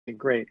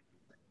Great.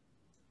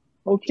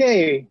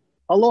 Okay,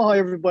 aloha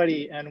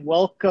everybody, and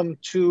welcome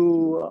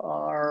to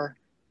our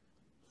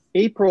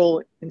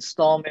April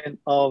installment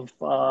of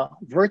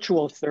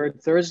Virtual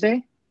Third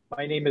Thursday.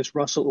 My name is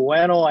Russell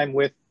Uyeno. I'm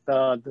with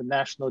the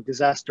National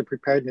Disaster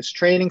Preparedness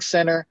Training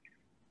Center.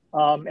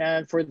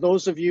 And for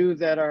those of you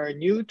that are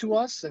new to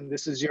us, and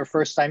this is your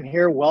first time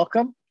here,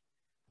 welcome.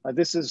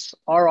 This is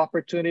our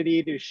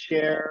opportunity to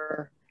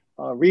share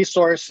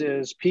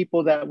resources,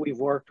 people that we've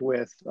worked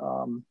with,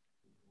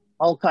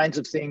 all kinds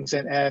of things,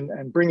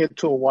 and bring it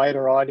to a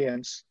wider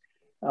audience.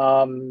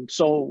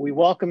 So we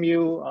welcome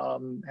you,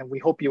 and we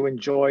hope you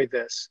enjoy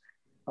this.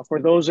 For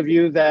those of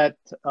you that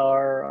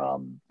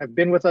have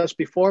been with us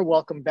before,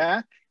 welcome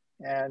back.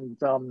 And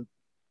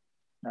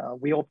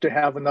we hope to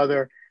have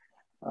another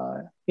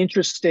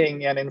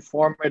interesting and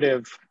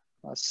informative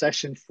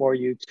session for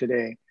you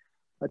today.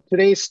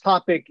 Today's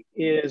topic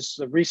is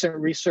the recent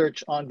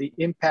research on the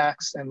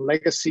impacts and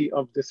legacy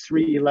of the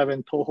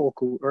 3/11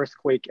 Tohoku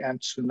earthquake and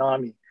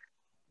tsunami.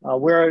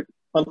 We're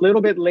a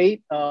little bit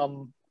late.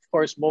 Of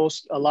course,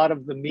 a lot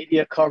of the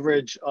media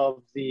coverage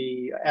of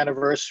the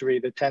anniversary,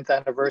 the 10th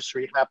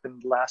anniversary,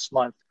 happened last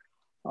month.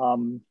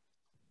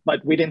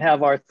 But we didn't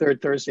have our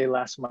third Thursday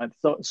last month.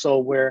 So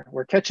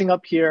we're catching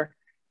up here.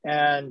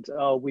 And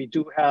we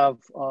do have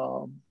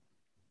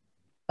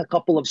a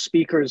couple of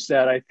speakers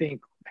that I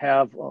think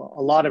have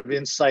a lot of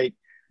insight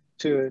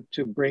to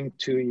bring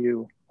to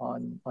you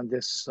on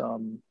this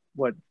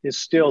what is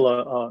still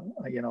a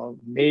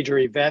major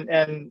event.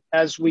 And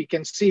as we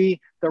can see,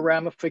 the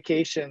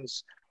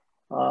ramifications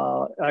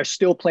are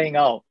still playing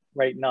out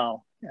right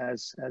now,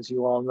 as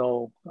you all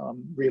know,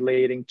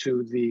 relating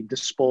to the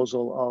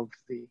disposal of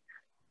the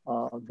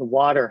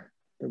water,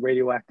 the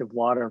radioactive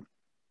water.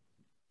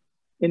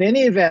 In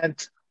any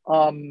event,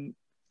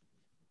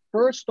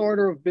 first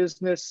order of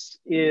business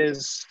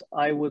is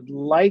I would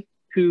like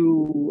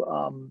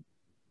to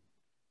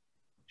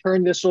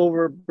turn this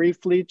over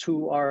briefly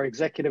to our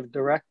executive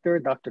director,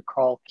 Dr.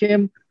 Karl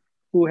Kim,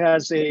 who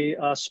has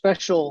a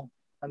special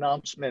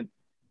announcement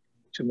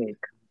to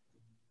make.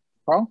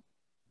 Karl?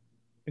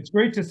 It's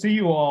great to see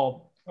you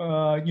all.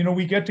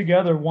 We get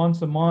together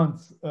once a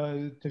month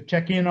to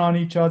check in on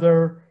each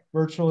other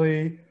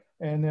virtually,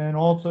 and then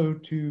also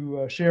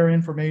to share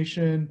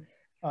information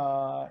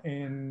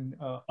and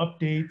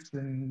updates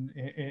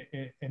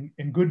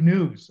and good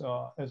news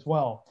as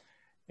well.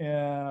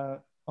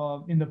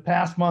 In the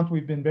past month,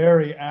 we've been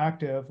very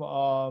active.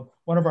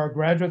 One of our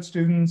graduate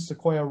students,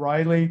 Sequoia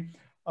Riley,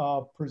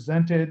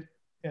 presented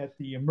at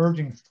the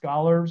Emerging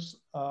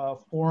Scholars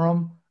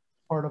Forum,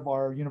 part of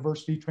our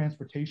University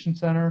Transportation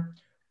Center.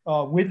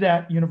 With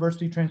that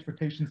University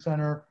Transportation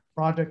Center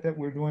project that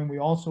we're doing, we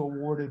also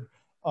awarded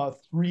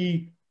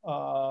 3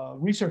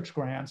 research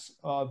grants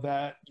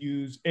that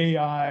use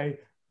AI,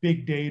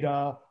 big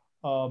data,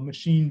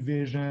 machine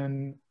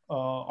vision,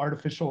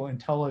 artificial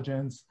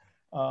intelligence,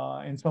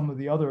 and some of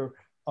the other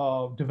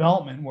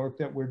development work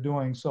that we're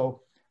doing.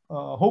 So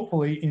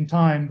hopefully in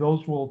time,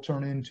 those will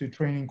turn into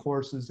training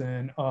courses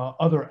and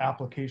other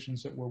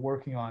applications that we're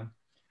working on.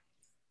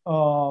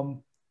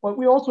 But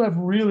we also have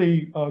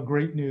really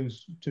great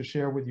news to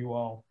share with you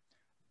all.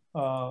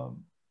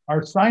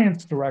 Our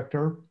science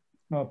director,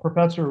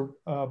 Professor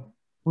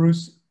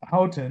Bruce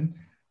Houghton,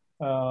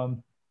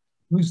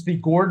 who's the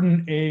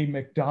Gordon A.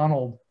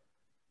 McDonald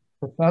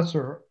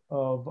Professor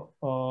of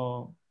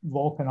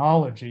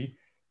Volcanology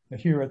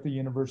here at the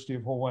University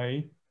of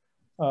Hawaii,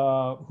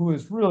 who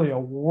is really a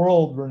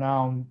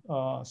world-renowned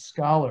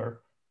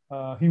scholar.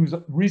 He was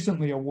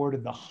recently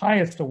awarded the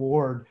highest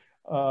award,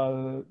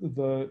 the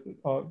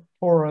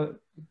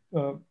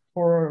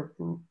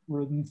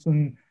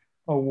Torenson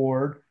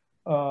Award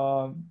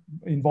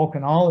in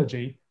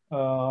volcanology.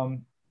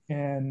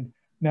 And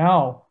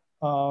now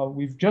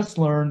we've just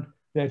learned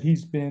that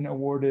he's been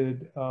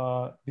awarded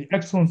the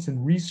Excellence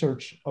in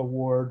Research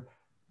Award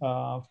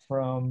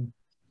from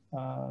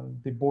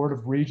the Board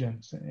of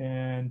Regents.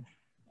 And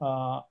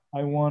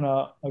I want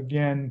to,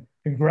 again,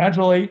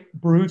 congratulate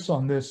Bruce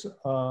on this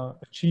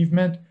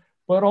achievement,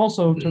 but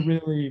also to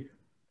really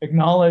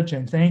acknowledge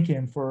and thank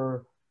him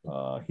for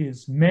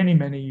his many,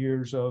 many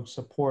years of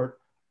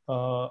support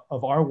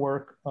of our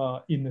work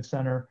in the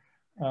center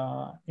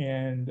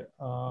and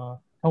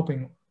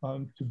helping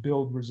to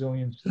build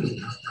resilience.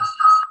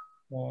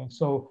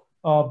 So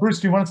Bruce,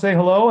 do you want to say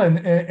hello and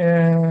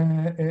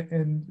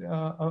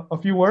a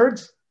few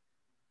words?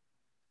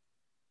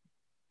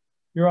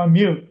 You're on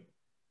mute.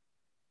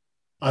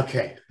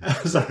 Okay,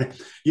 sorry.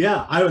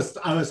 Yeah, I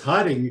was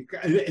hiding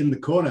in the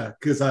corner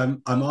because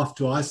I'm off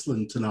to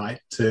Iceland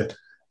tonight to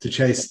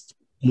chase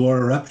more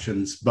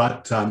eruptions.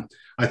 But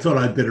I thought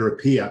I'd better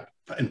appear,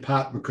 in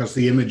part because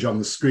the image on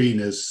the screen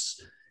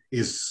is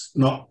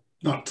not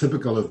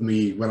typical of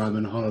me when I'm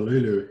in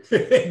Honolulu.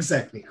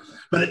 Exactly.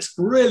 But it's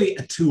really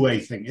a two-way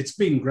thing. It's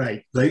been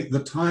great.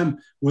 The time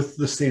with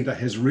the center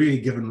has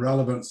really given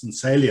relevance and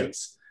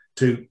salience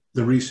to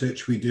the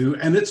research we do,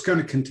 and it's going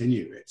to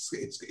continue.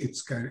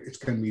 It's going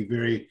to be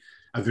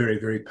a very,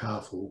 very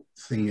powerful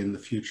thing in the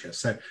future.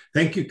 So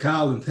thank you,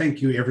 Karl, and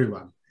thank you,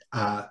 everyone.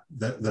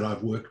 that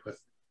I've worked with.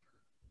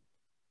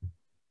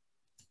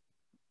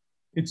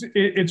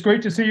 It's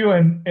great to see you,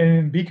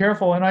 and be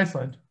careful in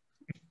Iceland.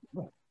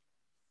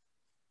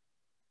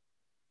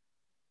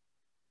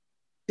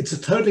 It's a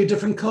totally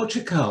different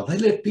culture, Carl. They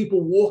let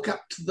people walk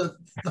up to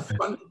the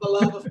front of the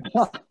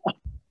lava.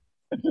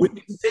 We've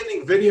been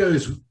sending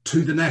videos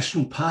to the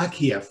national park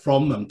here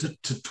from them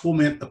to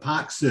torment the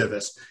park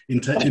service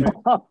into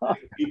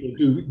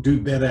people do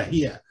better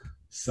here.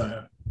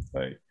 So,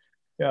 right.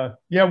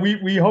 Yeah.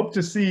 We hope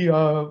to see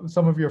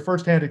some of your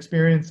firsthand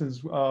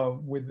experiences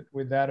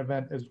with that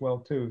event as well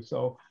too.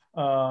 So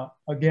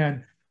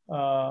again,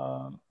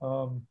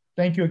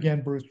 thank you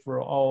again, Bruce,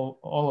 for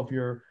all of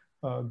your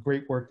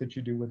great work that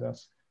you do with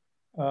us.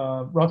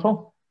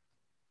 Russell?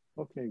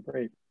 Okay,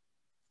 great.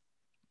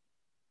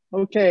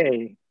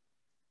 Okay.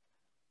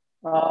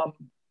 All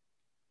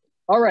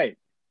right.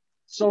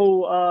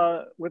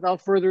 So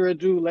without further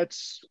ado,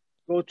 let's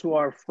go to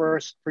our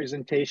first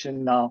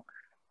presentation now.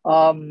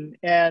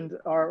 And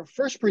our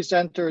first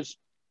presenters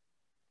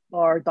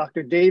are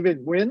Dr.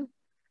 David Nguyen,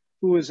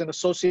 who is an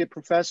associate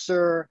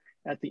professor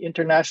at the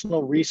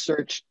International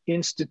Research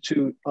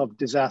Institute of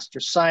Disaster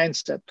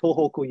Science at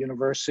Tohoku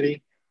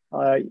University.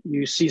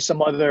 You see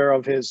some other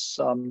of his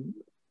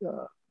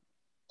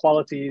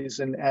qualities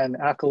and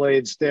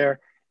accolades there.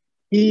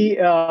 He,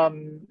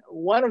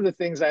 one of the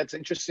things that's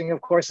interesting, of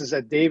course, is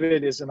that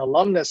David is an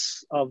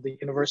alumnus of the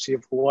University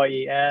of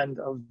Hawai'i and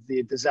of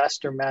the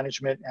Disaster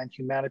Management and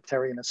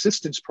Humanitarian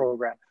Assistance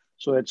Program.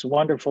 So it's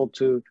wonderful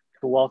to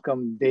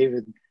welcome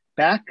David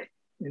back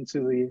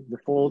into the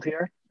fold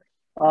here.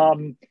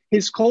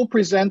 His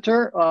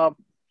co-presenter,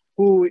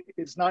 who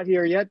is not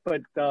here yet,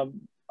 but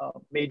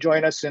may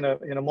join us in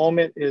a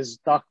moment, is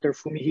Dr.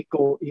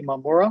 Fumihiko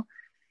Imamura,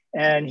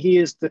 and he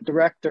is the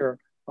director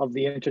of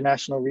the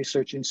International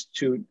Research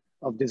Institute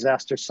of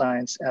Disaster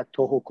Science at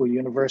Tohoku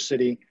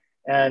University,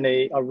 and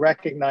a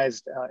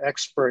recognized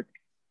expert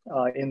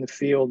in the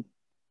field.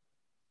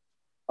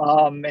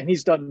 And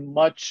he's done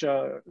much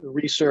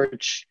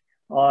research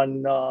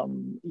on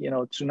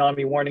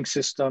tsunami warning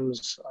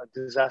systems,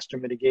 disaster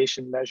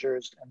mitigation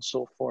measures, and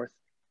so forth.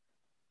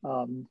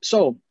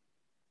 So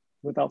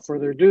without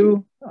further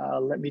ado,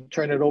 let me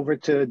turn it over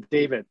to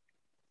David.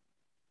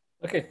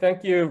 Okay,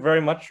 thank you very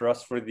much,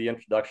 Russ, for the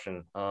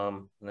introduction.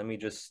 Let me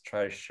just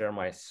try to share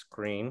my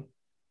screen.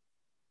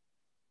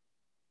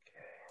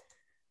 Okay.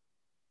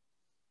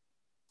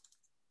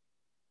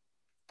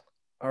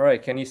 All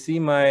right, can you see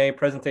my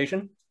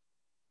presentation?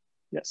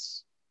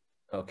 Yes.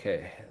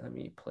 Okay, let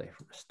me play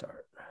from the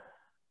start.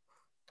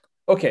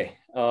 Okay,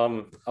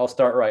 I'll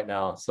start right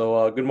now.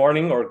 So good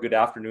morning or good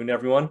afternoon,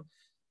 everyone.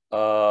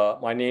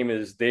 My name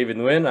is David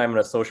Nguyen. I'm an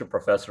associate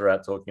professor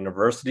at Tohoku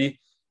University.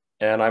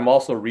 And I'm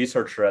also a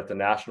researcher at the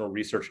National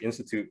Research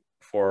Institute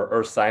for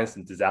Earth Science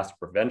and Disaster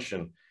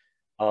Prevention.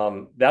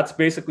 That's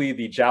basically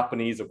the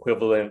Japanese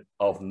equivalent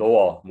of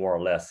NOAA, more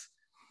or less.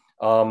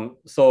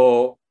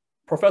 So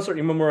Professor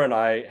Imamura and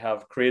I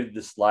have created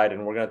this slide,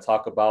 and we're going to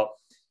talk about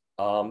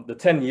the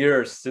 10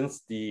 years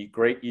since the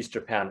Great East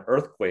Japan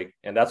earthquake,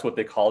 and that's what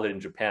they call it in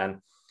Japan.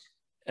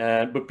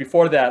 But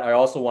before that, I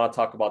also want to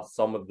talk about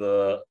some of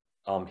the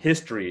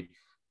history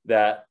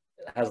that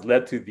has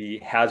led to the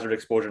hazard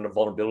exposure and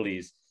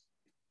vulnerabilities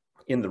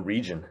in the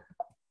region.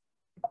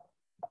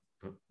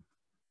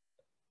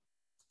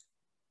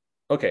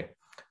 Okay,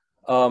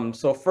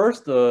 so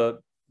first a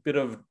bit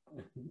of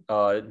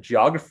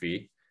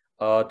geography.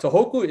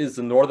 Tohoku is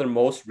the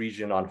northernmost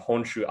region on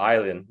Honshu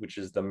Island, which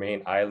is the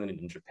main island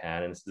in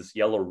Japan, and it's this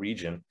yellow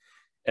region.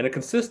 And it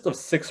consists of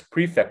 6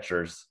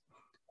 prefectures,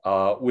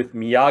 with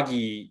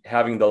Miyagi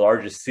having the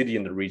largest city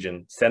in the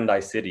region,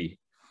 Sendai City.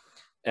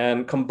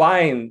 And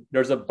combined,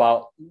 there's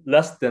about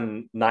less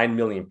than 9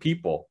 million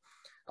people,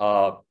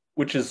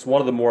 which is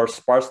one of the more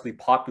sparsely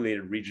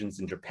populated regions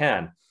in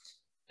Japan.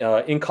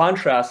 In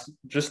contrast,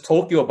 just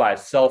Tokyo by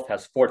itself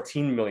has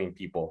 14 million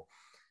people.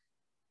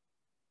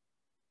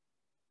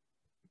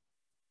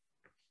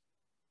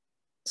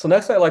 So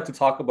next, I'd like to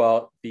talk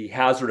about the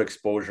hazard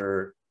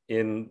exposure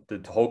in the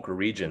Tohoku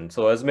region.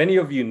 So as many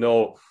of you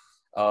know,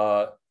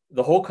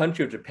 the whole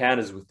country of Japan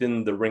is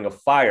within the Ring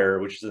of Fire,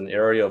 which is an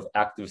area of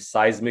active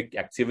seismic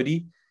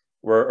activity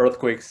where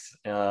earthquakes,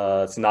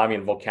 tsunami,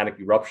 and volcanic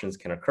eruptions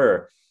can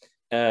occur.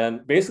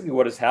 And basically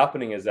what is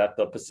happening is that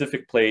the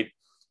Pacific plate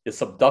is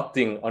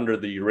subducting under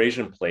the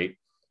Eurasian plate.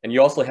 And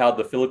you also have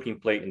the Philippine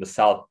plate in the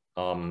south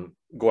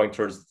going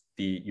towards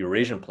the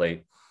Eurasian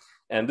plate.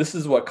 And this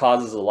is what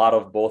causes a lot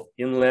of both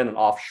inland and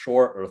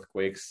offshore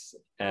earthquakes,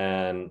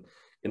 and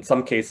in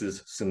some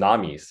cases,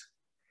 tsunamis.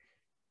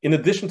 In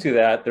addition to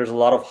that, there's a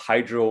lot of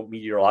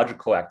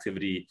hydrometeorological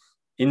activity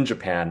in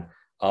Japan.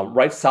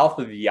 Right south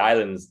of the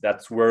islands,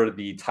 that's where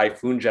the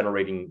typhoon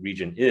generating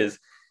region is.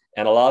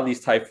 And a lot of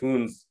these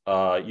typhoons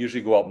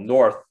usually go up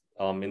north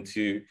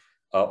into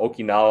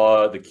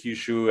Okinawa, the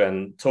Kyushu,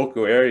 and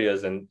Tokyo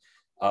areas. And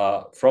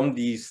from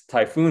these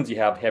typhoons, you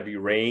have heavy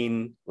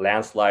rain,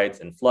 landslides,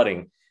 and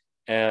flooding.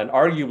 And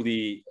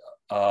arguably,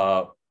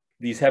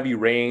 these heavy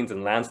rains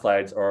and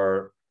landslides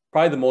are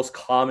probably the most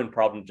common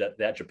problem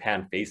that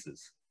Japan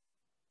faces.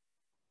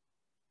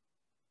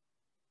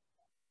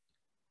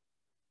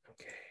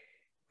 Okay.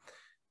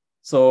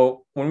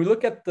 So when we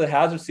look at the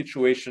hazard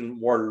situation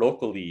more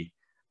locally,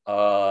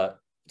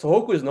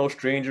 Tohoku is no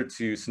stranger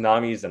to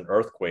tsunamis and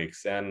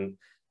earthquakes, and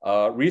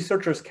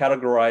researchers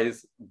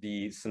categorize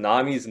the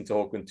tsunamis in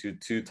Tohoku into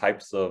two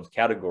types of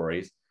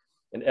categories: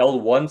 an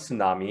L1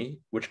 tsunami,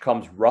 which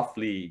comes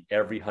roughly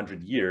every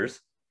 100 years,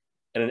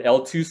 and an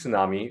L2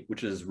 tsunami,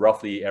 which is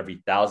roughly every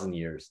 1,000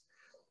 years.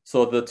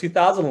 So the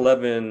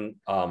 2011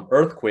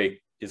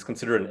 earthquake is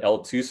considered an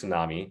L2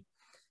 tsunami,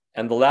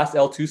 and the last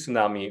L2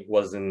 tsunami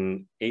was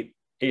in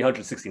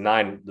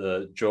 869,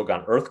 the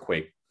Jogan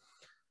earthquake.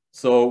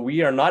 So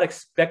we are not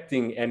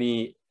expecting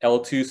any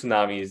L2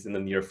 tsunamis in the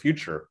near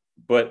future.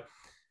 But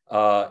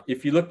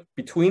if you look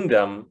between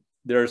them,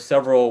 there are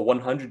several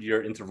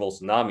 100-year interval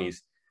tsunamis.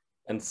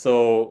 And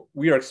so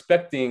we are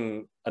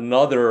expecting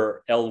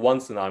another L1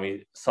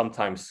 tsunami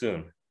sometime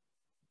soon.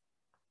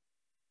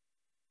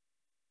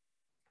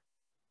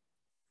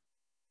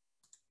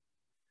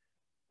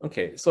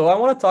 Okay, so I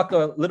want to talk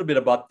a little bit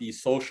about the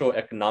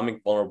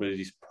socio-economic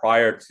vulnerabilities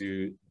prior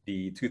to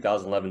the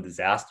 2011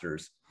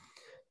 disasters.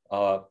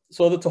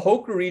 So the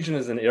Tohoku region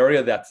is an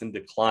area that's in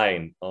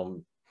decline.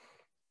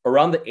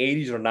 Around the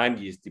 80s or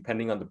 90s,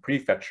 depending on the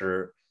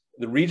prefecture,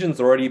 the region's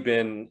already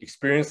been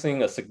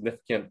experiencing a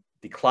significant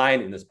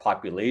decline in its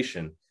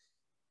population.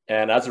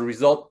 And as a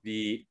result,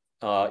 the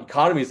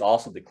economy is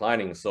also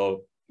declining.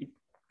 So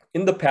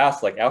in the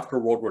past, like after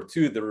World War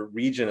II, the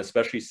region,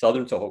 especially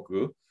southern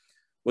Tohoku,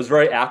 was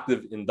very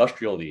active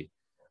industrially.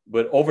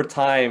 But over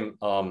time,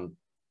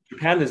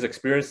 Japan is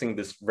experiencing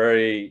this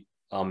very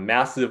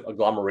massive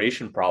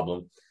agglomeration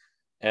problem.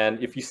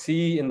 And if you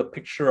see in the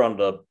picture on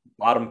the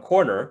bottom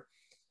corner,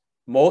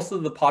 most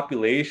of the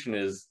population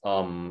is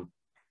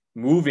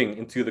moving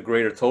into the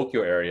greater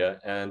Tokyo area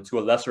and to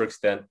a lesser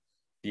extent,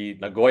 the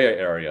Nagoya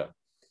area.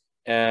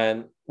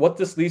 And what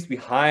this leaves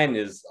behind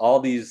is all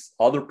these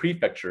other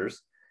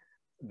prefectures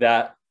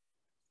that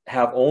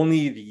have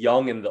only the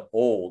young and the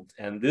old.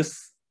 And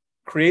this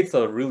creates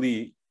a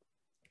really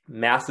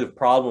massive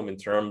problem in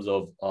terms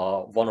of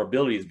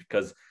vulnerabilities,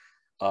 because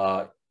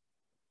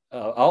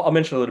I'll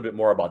mention a little bit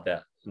more about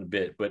that in a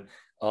bit, but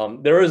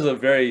there is a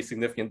very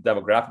significant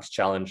demographics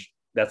challenge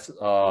that's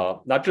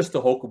not just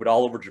Tohoku, but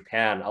all over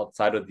Japan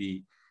outside of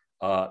the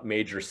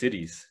major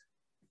cities.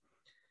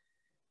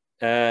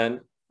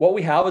 And what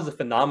we have is a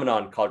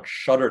phenomenon called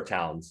shutter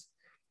towns.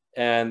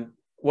 And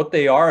what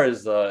they are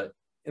is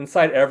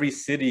inside every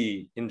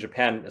city in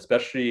Japan,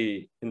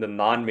 especially in the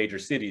non-major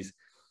cities,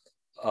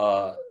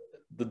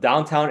 the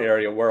downtown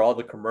area where all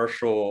the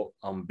commercial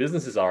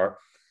businesses are,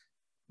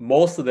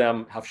 most of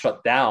them have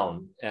shut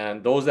down,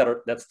 and those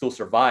that still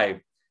survive,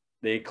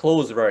 they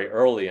close very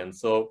early. And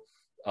so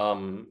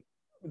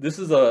this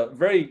is a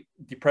very,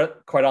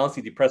 quite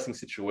honestly, depressing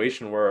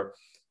situation where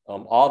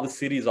all the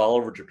cities all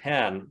over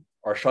Japan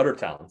are shutter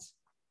towns.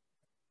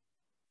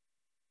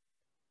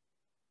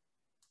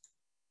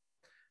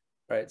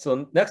 Right,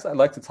 so next I'd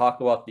like to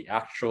talk about the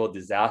actual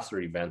disaster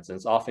events, and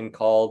it's often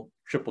called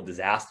triple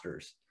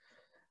disasters.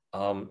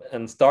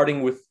 And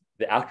starting with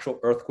the actual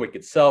earthquake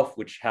itself,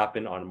 which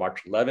happened on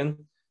March 11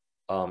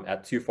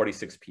 at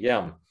 2:46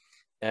 p.m.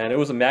 And it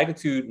was a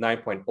magnitude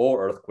 9.0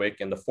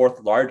 earthquake and the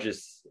fourth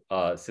largest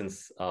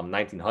since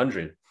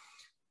 1900.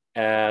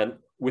 And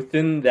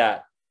within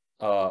that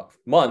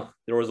month,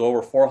 there was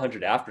over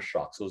 400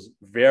 aftershocks. So it was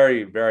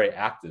very, very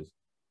active.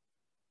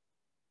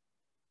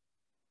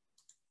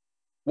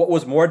 What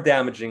was more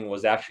damaging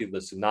was actually the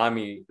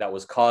tsunami that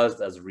was caused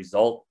as a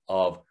result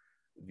of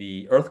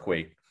the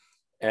earthquake,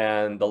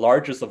 and the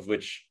largest of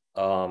which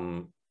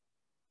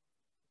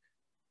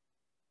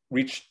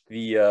reached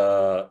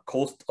the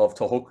coast of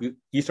Tohoku,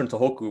 eastern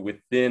Tohoku,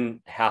 within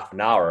half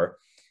an hour.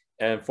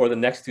 And for the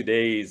next 2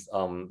 days,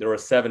 there were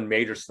 7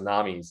 major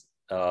tsunamis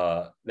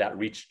that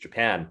reached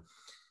Japan.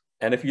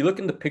 And if you look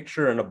in the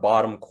picture in the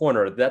bottom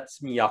corner, that's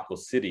Miyako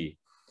City.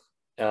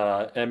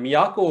 And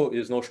Miyako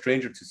is no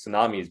stranger to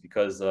tsunamis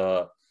because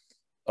of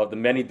the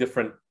many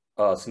different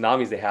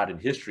tsunamis they had in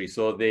history.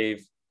 So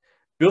they've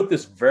built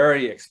this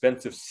very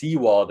expensive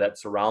seawall that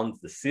surrounds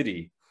the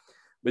city.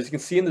 But as you can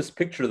see in this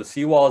picture, the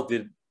seawall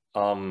did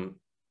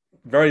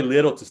very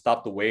little to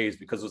stop the waves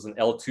because it was an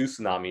L2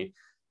 tsunami.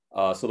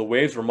 So the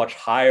waves were much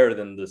higher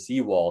than the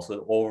seawall, so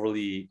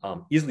it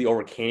easily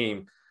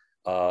overcame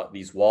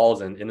these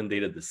walls and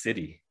inundated the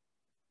city.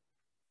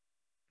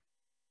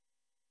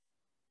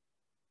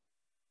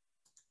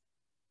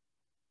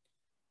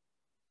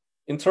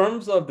 In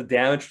terms of the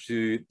damage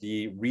to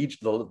the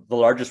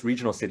largest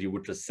regional city,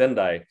 which is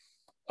Sendai,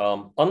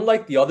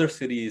 unlike the other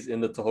cities in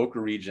the Tohoku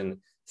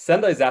region,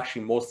 Sendai is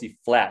actually mostly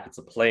flat. It's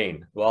a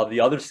plain, while the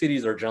other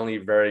cities are generally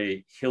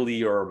very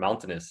hilly or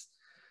mountainous.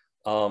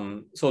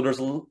 So there's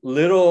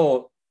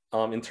little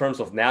in terms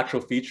of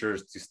natural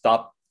features to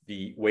stop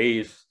the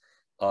waves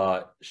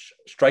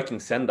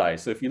striking Sendai.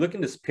 So if you look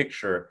in this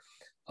picture,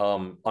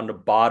 on the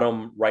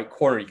bottom right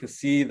corner, you can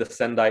see the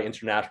Sendai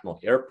International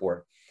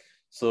Airport.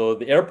 So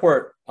the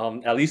airport,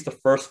 at least the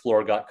first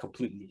floor, got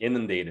completely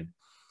inundated.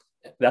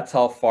 That's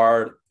how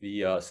far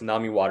the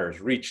tsunami waters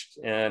reached.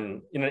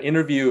 And in an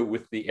interview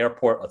with the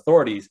airport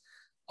authorities,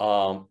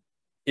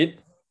 it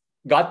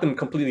got them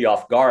completely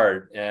off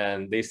guard.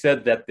 And they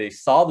said that they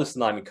saw the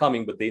tsunami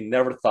coming, but they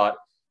never thought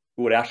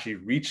it would actually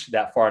reach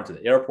that far into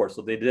the airport.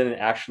 So they didn't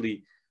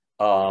actually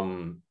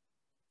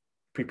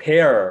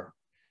prepare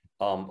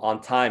on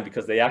time,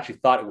 because they actually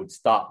thought it would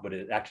stop, but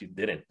it actually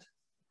didn't.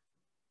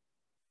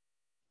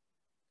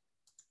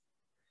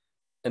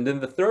 And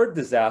then the third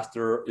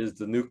disaster is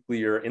the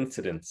nuclear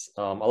incidents.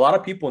 A lot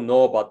of people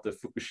know about the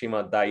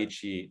Fukushima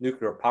Daiichi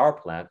nuclear power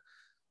plant,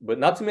 but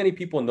not too many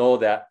people know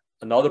that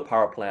another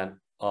power plant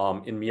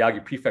in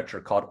Miyagi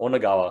Prefecture called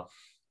Onagawa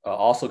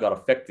also got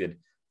affected.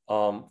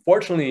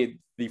 Fortunately,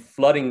 the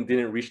flooding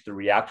didn't reach the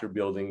reactor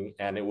building,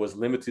 and it was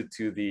limited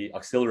to the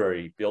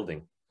auxiliary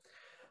building.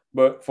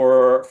 But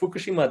for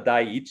Fukushima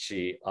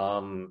Daiichi,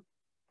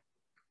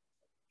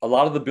 a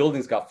lot of the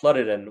buildings got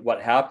flooded, and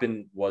what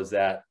happened was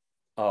that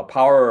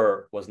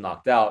power was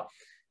knocked out.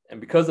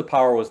 And because the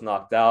power was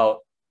knocked out,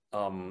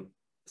 some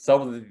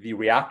of the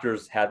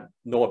reactors had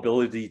no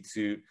ability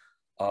to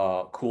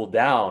cool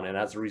down. And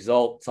as a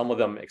result, some of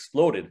them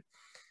exploded.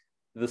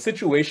 The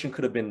situation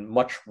could have been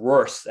much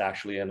worse,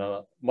 actually, and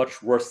a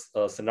much worse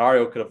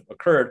scenario could have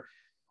occurred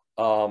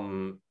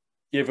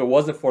if it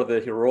wasn't for the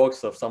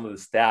heroics of some of the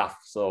staff.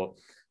 So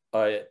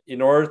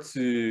in order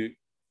to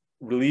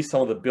release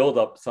some of the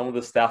buildup, some of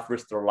the staff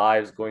risked their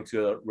lives going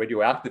to a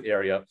radioactive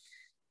area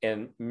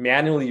and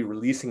manually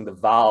releasing the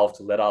valve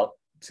to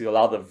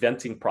allow the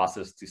venting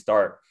process to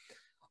start.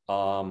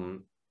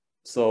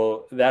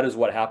 So that is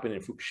what happened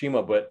in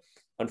Fukushima. But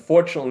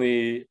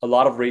unfortunately, a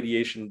lot of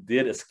radiation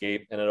did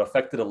escape, and it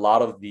affected a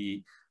lot of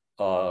the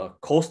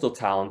coastal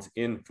towns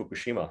in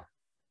Fukushima.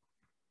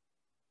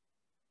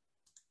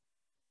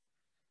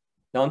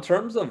 Now, in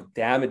terms of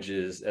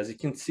damages, as you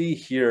can see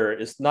here,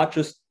 it's not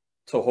just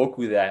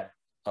Tohoku that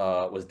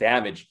was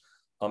damaged.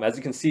 As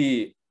you can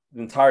see,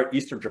 the entire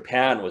eastern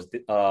Japan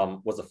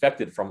was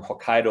affected, from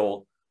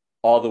Hokkaido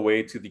all the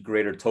way to the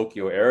greater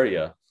Tokyo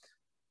area.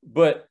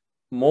 But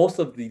most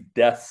of the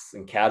deaths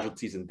and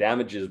casualties and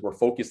damages were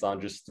focused on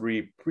just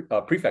three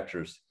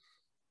prefectures: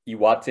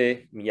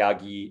 Iwate,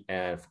 Miyagi,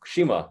 and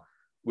Fukushima,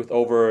 with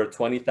over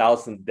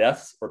 20,000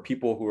 deaths or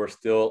people who are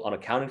still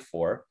unaccounted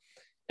for,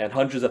 and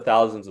hundreds of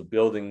thousands of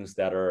buildings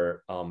that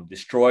are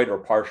destroyed or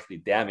partially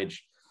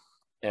damaged,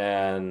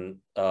 and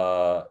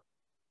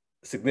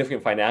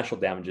significant financial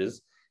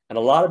damages, and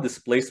a lot of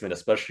displacement,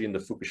 especially in the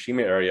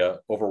Fukushima area,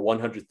 over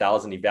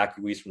 100,000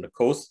 evacuees from the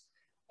coast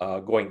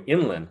going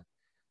inland.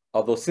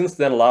 Although since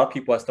then, a lot of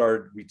people have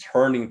started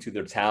returning to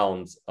their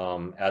towns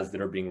as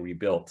they're being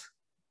rebuilt.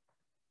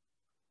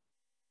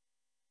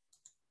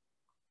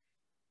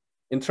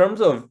 In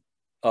terms of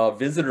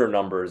visitor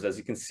numbers, as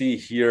you can see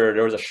here,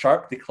 there was a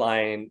sharp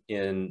decline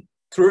in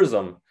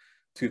tourism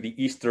to the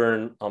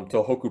eastern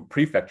Tohoku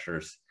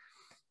prefectures.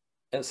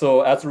 And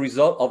so as a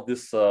result of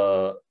this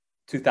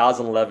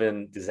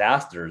 2011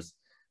 disasters,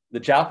 the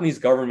Japanese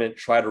government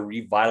tried to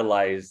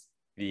revitalize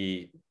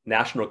the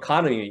national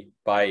economy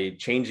by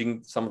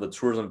changing some of the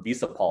tourism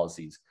visa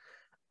policies.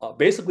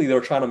 Basically, they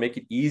were trying to make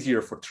it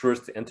easier for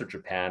tourists to enter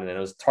Japan, and it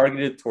was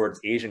targeted towards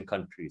Asian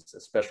countries,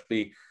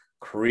 especially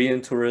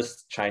Korean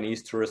tourists,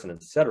 Chinese tourists, and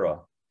etc.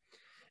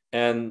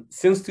 And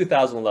since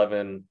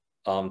 2011,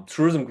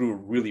 tourism grew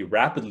really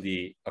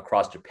rapidly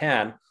across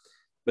Japan.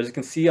 But as you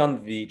can see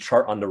on the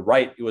chart on the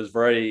right, it was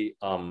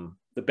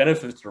the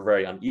benefits were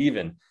very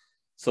uneven.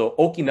 So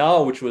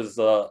Okinawa, which was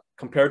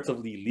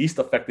comparatively least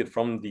affected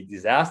from the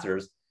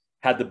disasters,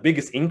 had the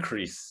biggest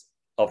increase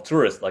of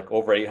tourists, like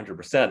over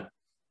 800%.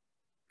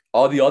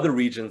 All the other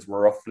regions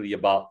were roughly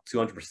about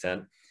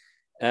 200%.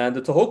 And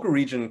the Tohoku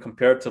region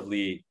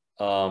comparatively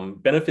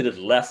benefited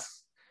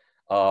less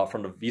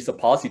from the visa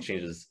policy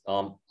changes.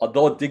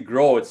 Although it did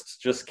grow, it's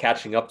just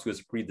catching up to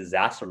its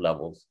pre-disaster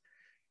levels.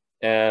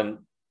 And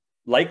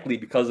likely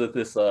because of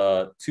this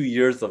 2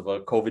 years of a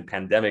COVID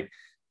pandemic,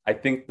 I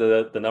think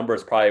the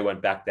numbers probably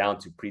went back down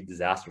to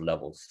pre-disaster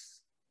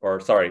levels, or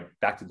sorry,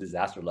 back to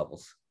disaster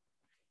levels.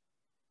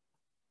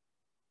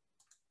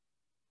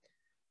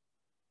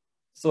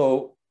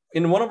 So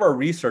in one of our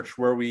research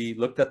where we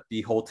looked at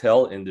the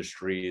hotel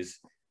industries,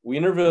 we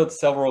interviewed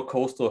several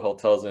coastal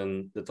hotels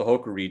in the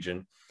Tohoku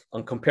region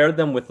and compared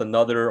them with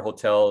another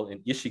hotel in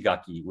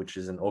Ishigaki, which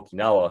is in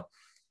Okinawa.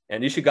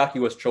 And Ishigaki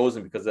was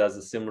chosen because it has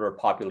a similar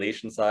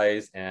population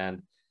size,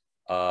 and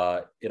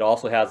it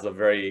also has a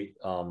very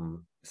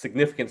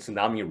significant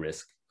tsunami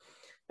risk.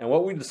 And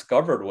what we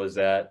discovered was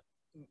that,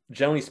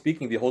 generally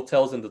speaking, the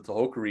hotels in the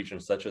Tohoku region,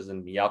 such as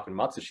in Miyako and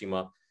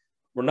Matsushima,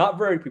 were not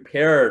very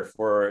prepared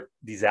for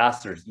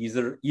disasters,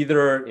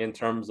 either in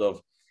terms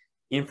of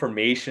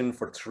information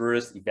for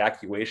tourist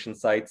evacuation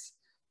sites,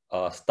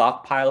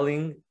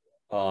 stockpiling,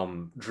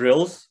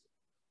 drills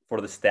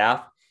for the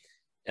staff,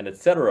 and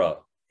etc.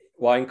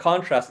 While in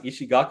contrast,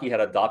 Ishigaki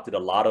had adopted a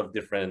lot of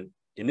different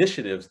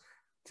initiatives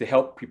to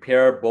help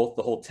prepare both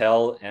the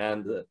hotel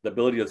and the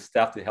ability of the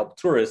staff to help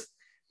tourists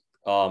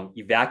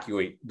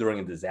evacuate during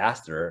a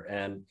disaster.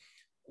 And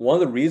one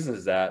of the reasons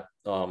is that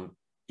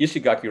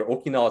Ishigaki, or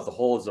Okinawa as a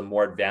whole, is a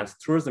more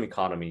advanced tourism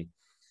economy.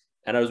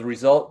 And as a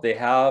result, they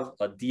have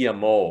a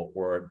DMO,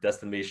 or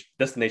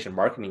destination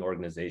marketing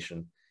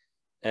organization.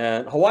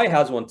 And Hawaii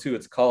has one too.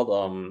 It's called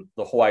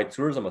the Hawaii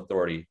Tourism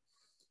Authority.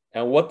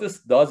 And what this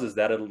does is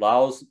that it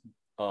allows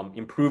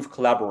improved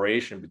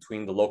collaboration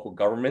between the local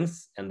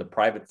governments and the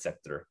private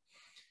sector.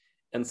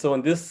 And so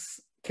in this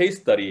case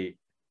study,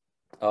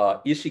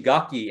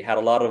 Ishigaki had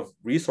a lot of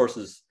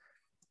resources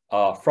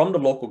from the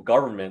local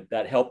government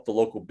that helped the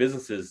local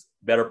businesses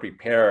better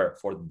prepare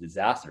for the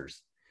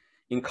disasters.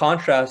 In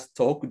contrast,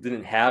 Tohoku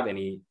didn't have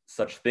any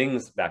such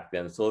things back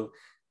then. So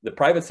the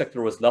private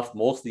sector was left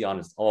mostly on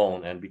its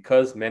own. And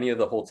because many of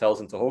the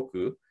hotels in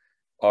Tohoku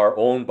are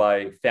owned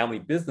by family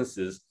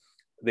businesses,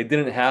 they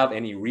didn't have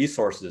any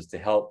resources to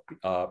help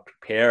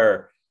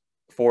prepare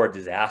for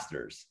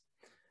disasters.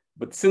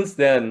 But since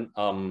then,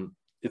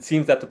 it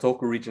seems that the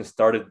Tohoku region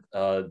started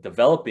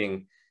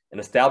developing and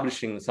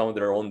establishing some of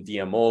their own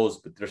DMOs,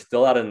 but they're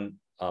still at an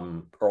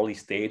early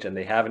stage, and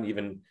they haven't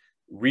even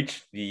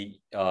reached the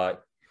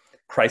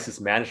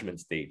crisis management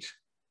stage.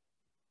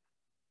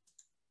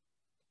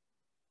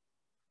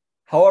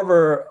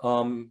 However,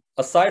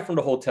 aside from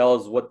the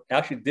hotels, what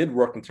actually did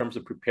work in terms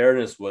of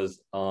preparedness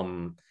was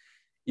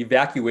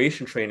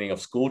evacuation training of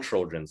school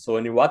children. So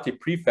in Iwate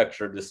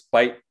Prefecture,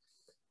 despite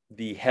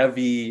the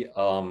heavy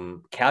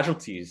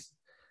casualties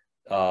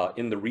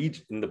in the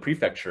region, in the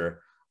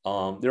prefecture,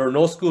 there are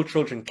no school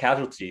children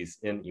casualties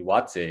in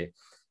Iwate.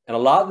 And a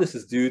lot of this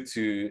is due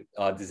to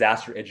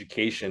disaster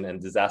education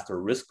and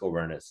disaster risk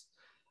awareness.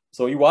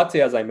 So Iwate,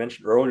 as I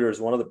mentioned earlier,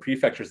 is one of the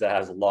prefectures that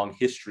has a long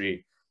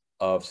history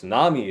of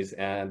tsunamis,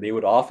 and they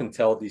would often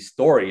tell these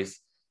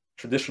stories,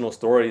 traditional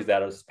stories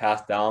that is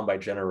passed down by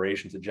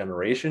generation to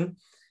generation.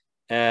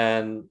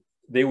 And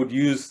they would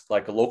use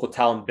like a local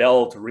town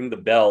bell to ring the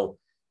bell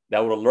that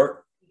would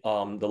alert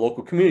the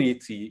local community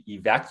to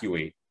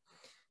evacuate.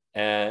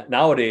 And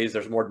nowadays,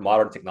 there's more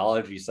modern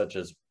technology such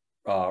as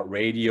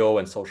radio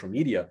and social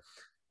media.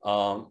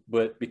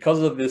 But because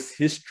of this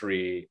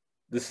history,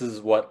 this is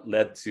what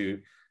led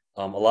to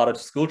a lot of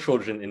school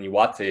children in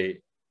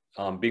Iwate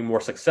being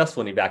more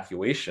successful in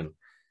evacuation.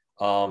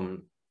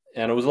 And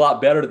it was a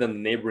lot better than the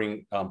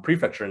neighboring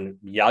prefecture in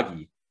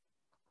Miyagi.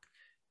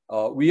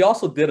 We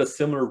also did a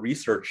similar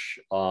research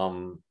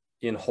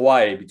in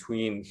Hawaii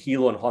between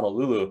Hilo and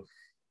Honolulu.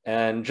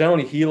 And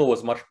generally, Hilo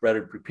was much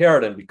better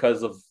prepared. And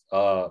because of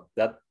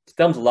that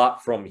stems a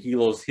lot from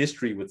Hilo's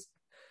history with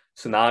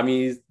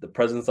tsunamis, the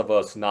presence of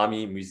a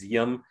tsunami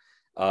museum,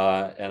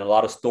 and a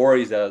lot of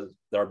stories that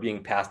are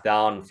being passed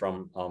down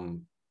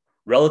from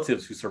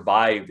relatives who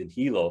survived in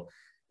Hilo.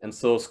 And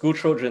so school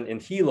children in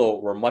Hilo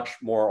were much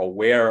more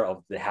aware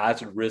of the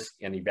hazard risk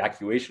and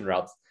evacuation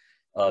routes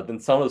than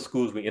some of the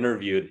schools we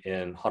interviewed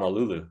in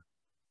Honolulu.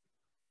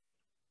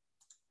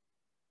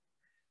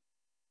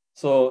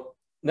 So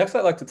next,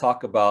 I'd like to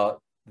talk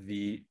about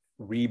the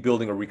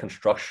rebuilding or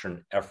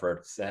reconstruction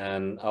efforts.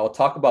 And I'll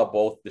talk about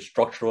both the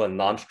structural and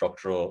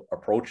non-structural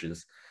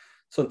approaches.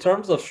 So in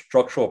terms of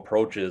structural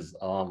approaches,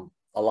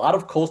 a lot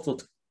of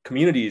coastal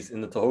communities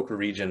in the Tohoku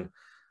region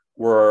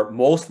were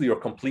mostly or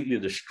completely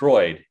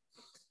destroyed.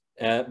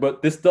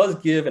 But this does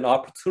give an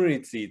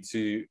opportunity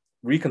to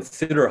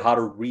reconsider how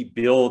to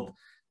rebuild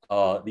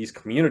these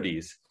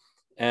communities.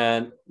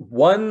 And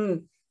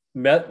one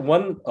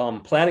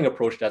planning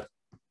approach that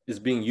is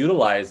being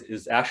utilized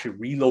is actually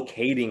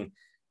relocating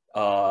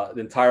the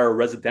entire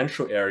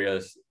residential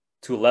areas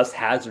to less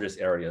hazardous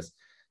areas.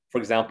 For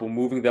example,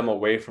 moving them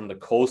away from the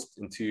coast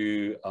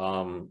into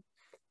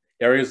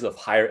areas of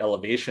higher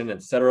elevation,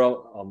 et cetera,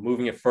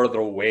 moving it further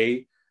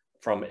away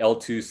from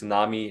L2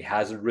 tsunami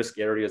hazard risk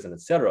areas, and et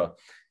cetera.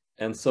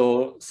 And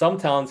so some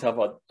towns have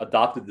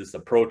adopted this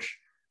approach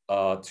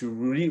to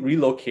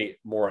relocate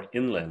more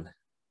inland.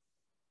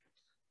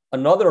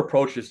 Another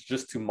approach is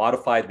just to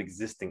modify the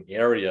existing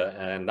area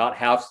and not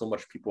have so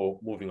much people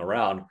moving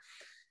around.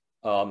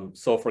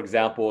 So for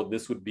example,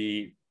 this would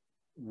be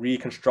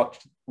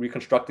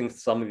reconstructing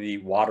some of the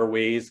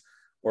waterways,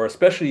 or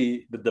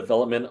especially the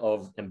development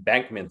of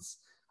embankments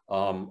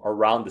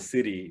around the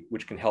city,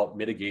 which can help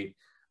mitigate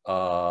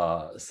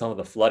some of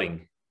the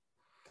flooding.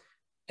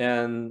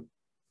 And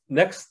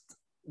next,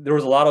 there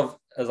was a lot of,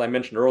 as I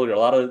mentioned earlier, a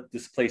lot of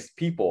displaced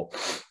people,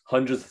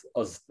 hundreds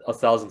of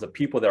thousands of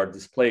people that are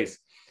displaced.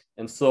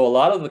 And so a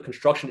lot of the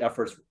construction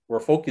efforts were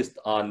focused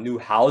on new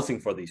housing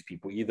for these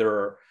people,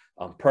 either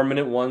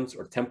permanent ones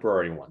or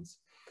temporary ones.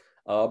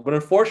 But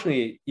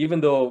unfortunately,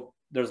 even though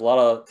there's a lot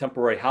of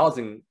temporary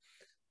housing,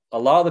 a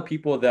lot of the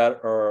people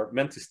that are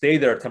meant to stay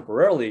there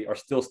temporarily are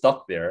still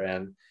stuck there.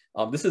 And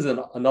this is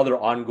another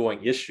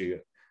ongoing issue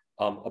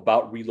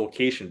about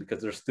relocation,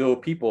 because there's still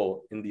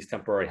people in these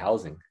temporary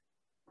housing.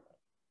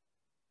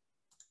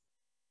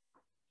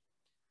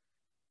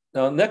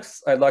 Now,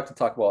 next, I'd like to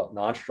talk about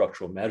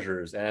non-structural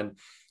measures. And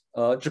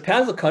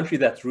Japan is a country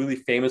that's really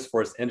famous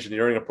for its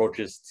engineering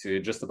approaches to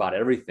just about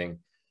everything.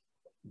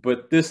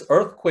 But this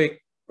earthquake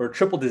or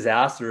triple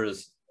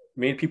disasters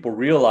made people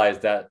realize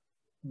that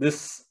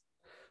this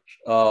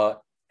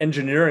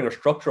engineering or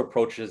structural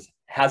approaches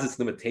has its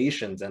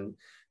limitations. And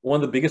one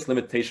of the biggest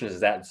limitations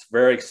is that it's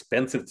very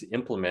expensive to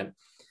implement.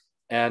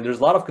 And there's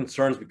a lot of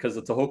concerns because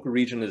the Tohoku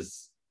region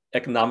is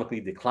economically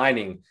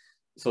declining.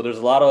 So there's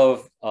a lot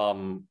of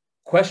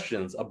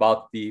questions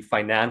about the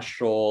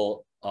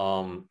financial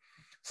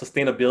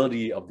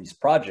sustainability of these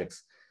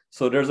projects.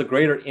 So there's a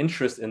greater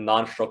interest in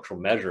non-structural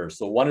measures.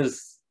 So one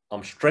is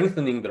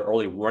strengthening the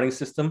early warning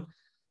system,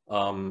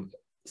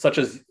 such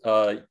as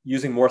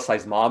using more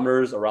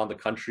seismometers around the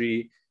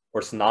country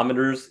or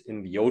tsunameters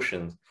in the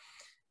oceans.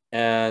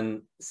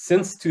 And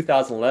since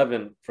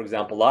 2011, for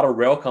example, a lot of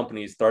rail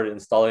companies started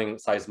installing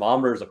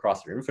seismometers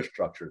across their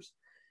infrastructures.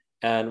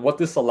 And what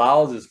this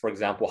allows is, for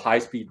example,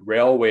 high-speed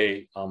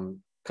railway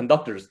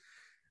conductors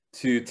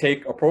to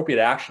take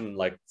appropriate action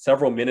like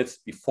several minutes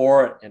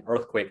before an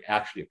earthquake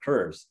actually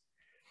occurs.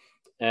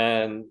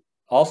 And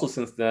also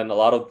since then, a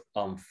lot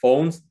of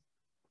phones,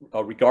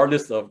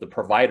 regardless of the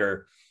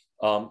provider,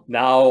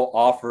 now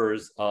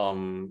offers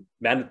alert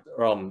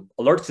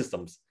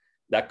systems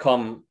that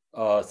come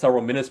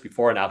several minutes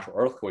before an actual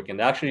earthquake.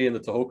 And actually in the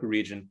Tohoku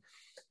region,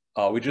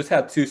 we just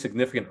had 2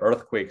 significant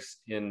earthquakes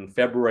in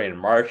February and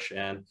March.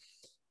 And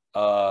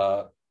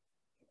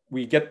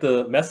we get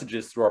the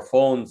messages through our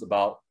phones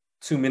about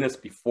 2 minutes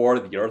before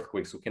the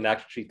earthquake. So we can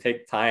actually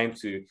take time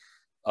to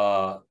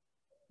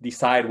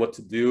decide what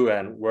to do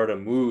and where to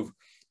move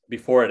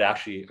before it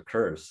actually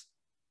occurs.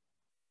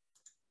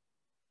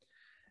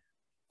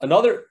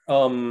 Another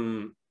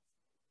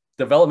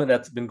development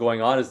that's been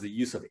going on is the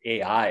use of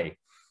AI.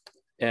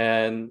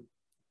 And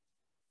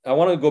I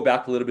want to go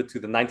back a little bit to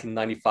the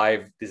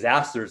 1995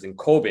 disasters in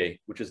Kobe,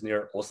 which is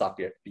near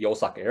Osaka, the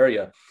Osaka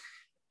area.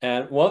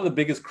 And one of the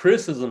biggest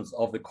criticisms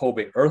of the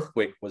Kobe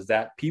earthquake was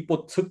that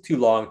people took too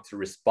long to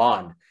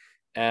respond.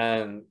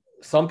 And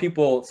some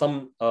people,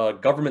 some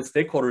government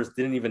stakeholders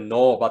didn't even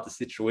know about the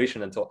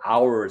situation until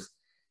hours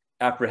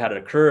after it had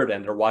occurred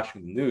and they're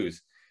watching the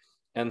news.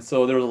 And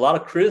so there was a lot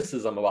of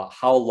criticism about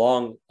how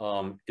long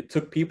it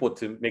took people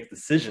to make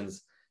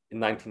decisions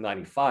in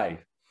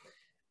 1995.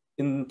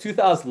 In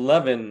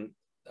 2011,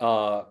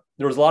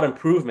 there was a lot of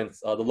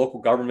improvements. The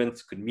local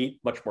governments could meet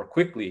much more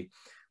quickly,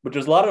 but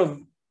there's a lot of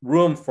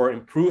room for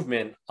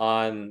improvement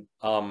on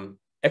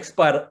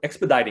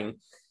expediting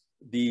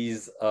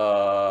these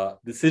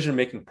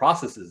decision-making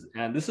processes.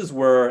 And this is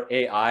where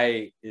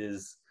AI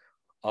is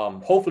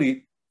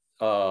hopefully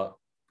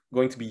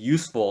going to be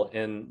useful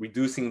in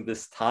reducing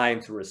this time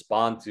to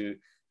respond to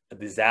a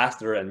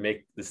disaster and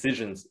make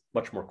decisions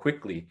much more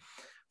quickly.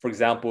 For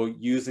example,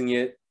 using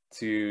it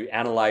to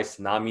analyze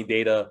tsunami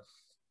data,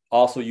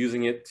 also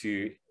using it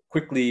to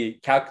quickly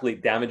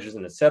calculate damages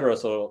and et cetera.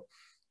 So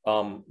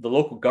the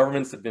local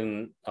governments have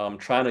been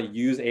trying to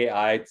use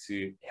AI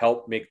to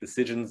help make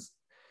decisions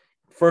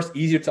first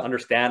easier to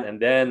understand, and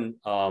then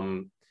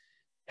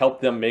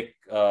help them make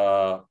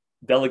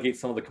delegate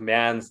some of the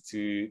commands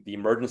to the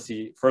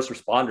emergency first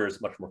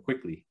responders much more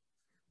quickly.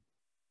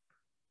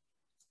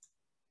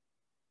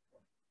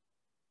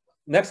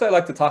 Next, I'd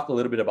like to talk a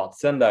little bit about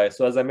Sendai.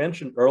 So as I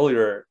mentioned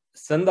earlier,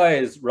 Sendai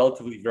is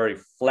relatively very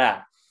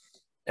flat,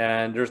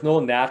 and there's no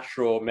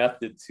natural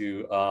method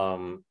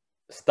to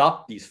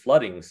stop these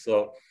floodings.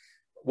 So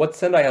what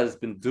Sendai has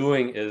been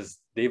doing is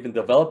they've been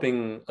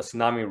developing a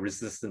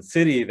tsunami-resistant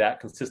city that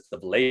consists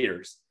of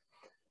layers,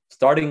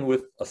 starting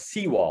with a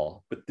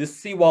seawall. But this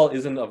seawall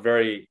isn't a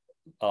very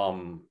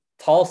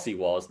tall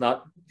seawall. It's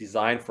not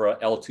designed for a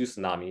L2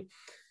 tsunami.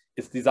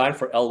 It's designed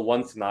for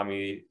L1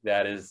 tsunami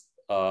that is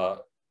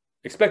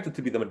expected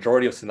to be the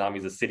majority of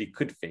tsunamis the city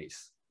could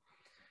face.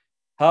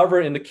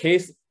 However, in the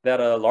case that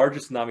a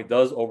larger tsunami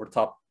does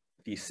overtop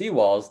these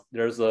seawalls,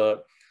 there's a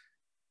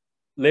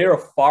layer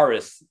of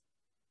forest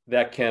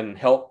that can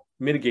help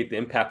mitigate the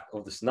impact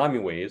of the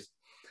tsunami waves.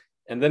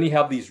 And then you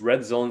have these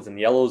red zones and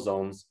yellow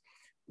zones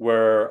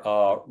where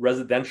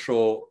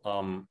residential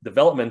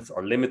developments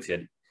are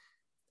limited.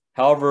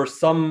 However,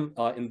 some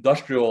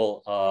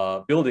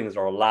industrial buildings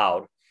are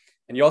allowed.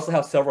 And you also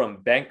have several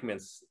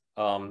embankments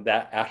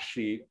that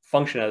actually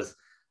function as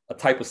a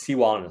type of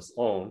seawall on its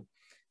own.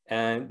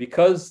 And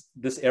because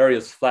this area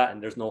is flat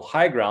and there's no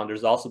high ground,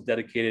 there's also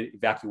dedicated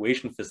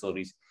evacuation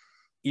facilities,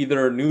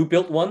 either new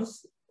built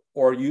ones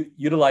or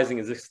utilizing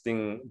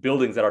existing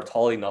buildings that are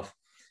tall enough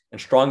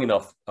and strong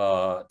enough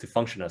to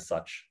function as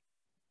such.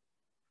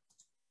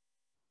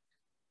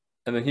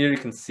 And then here you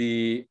can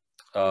see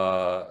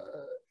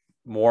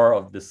more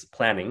of this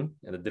planning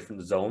in the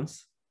different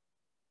zones,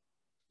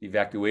 the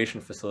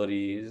evacuation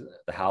facilities,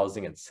 the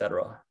housing,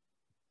 etc.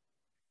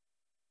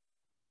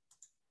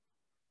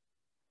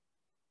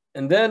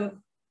 And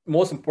then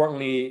most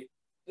importantly,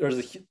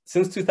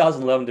 since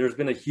 2011, there's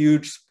been a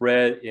huge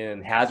spread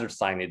in hazard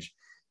signage,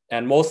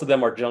 and most of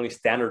them are generally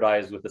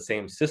standardized with the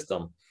same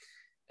system.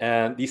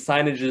 And these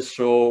signages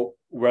show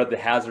where the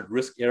hazard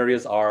risk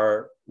areas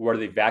are, where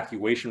the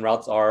evacuation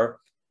routes are,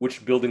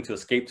 which building to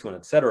escape to, and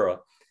et cetera.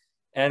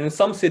 And in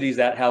some cities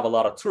that have a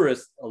lot of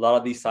tourists, a lot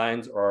of these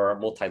signs are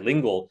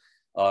multilingual,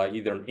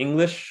 either in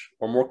English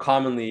or more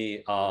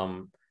commonly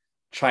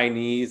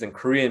Chinese and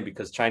Korean,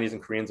 because Chinese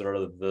and Koreans are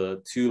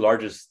the two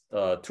largest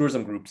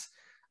tourism groups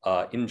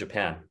in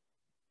Japan.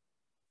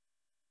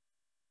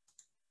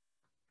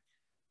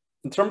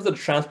 In terms of the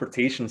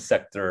transportation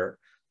sector,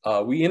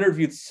 we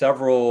interviewed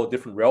several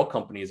different rail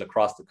companies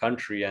across the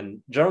country,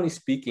 and generally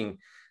speaking,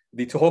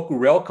 the Tohoku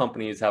rail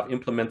companies have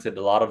implemented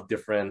a lot of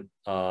different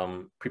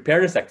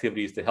preparedness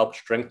activities to help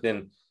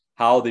strengthen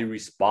how they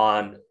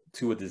respond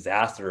to a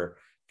disaster.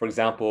 For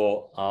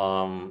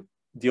example,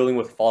 dealing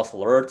with false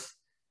alerts,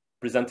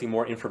 presenting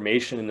more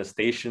information in the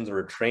stations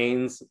or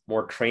trains,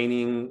 more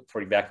training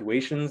for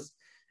evacuations,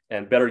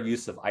 and better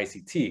use of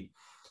ICT.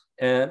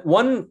 And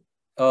one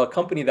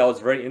company that was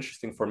very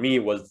interesting for me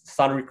was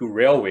Sanriku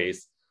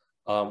Railways,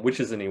 which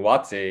is in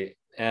Iwate.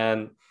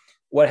 And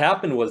what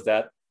happened was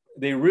that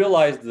they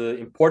realized the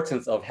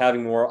importance of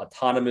having more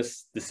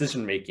autonomous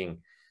decision-making,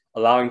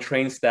 allowing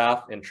train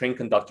staff and train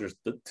conductors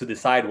to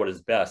decide what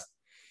is best.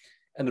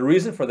 And the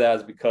reason for that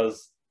is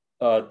because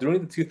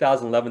during the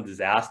 2011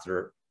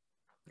 disaster,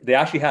 they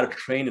actually had a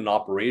train in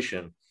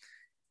operation.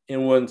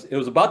 And when it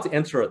was about to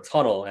enter a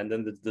tunnel, and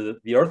then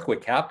the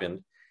earthquake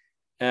happened,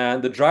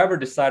 and the driver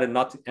decided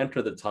not to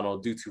enter the tunnel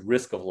due to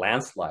risk of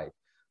landslide.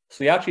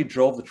 So he actually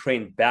drove the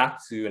train back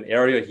to an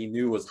area he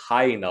knew was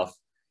high enough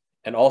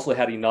and also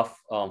had enough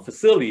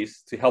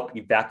facilities to help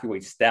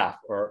evacuate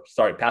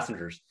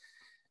passengers.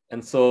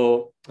 And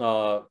so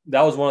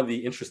that was one of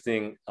the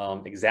interesting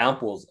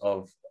examples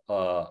of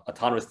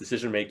autonomous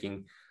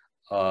decision-making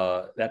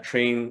that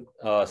train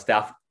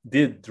staff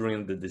did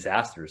during the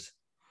disasters.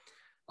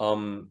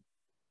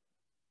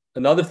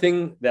 Another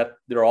thing that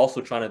they're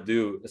also trying to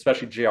do,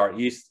 especially JR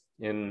East,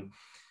 in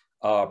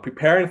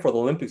preparing for the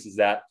Olympics, is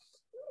that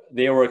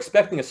they were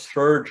expecting a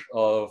surge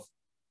of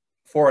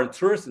foreign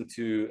tourists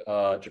into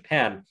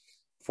Japan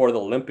for the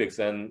Olympics.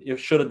 And if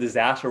should a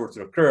disaster were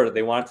to occur,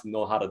 they wanted to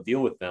know how to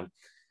deal with them.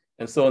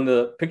 And so in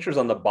the pictures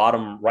on the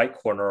bottom right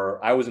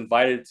corner, I was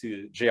invited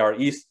to JR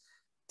East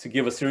to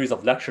give a series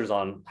of lectures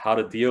on how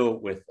to deal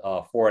with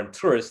foreign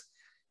tourists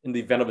in the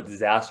event of a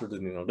disaster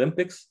during the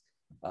Olympics.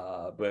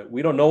 But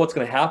we don't know what's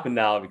going to happen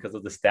now because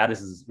of the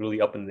status is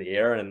really up in the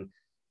air. And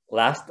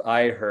last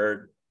I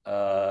heard,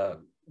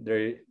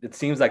 it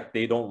seems like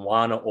they don't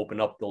want to open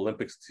up the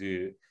Olympics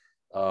to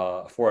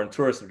foreign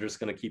tourists. They're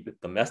just going to keep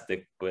it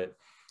domestic, but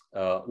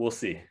we'll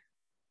see.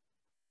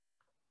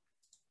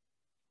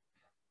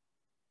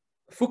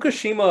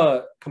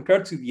 Fukushima,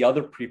 compared to the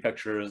other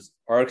prefectures,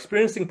 are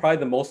experiencing probably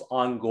the most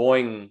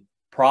ongoing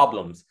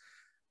problems,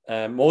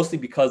 mostly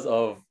because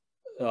of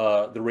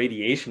the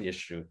radiation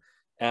issue.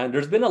 And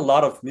there's been a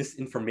lot of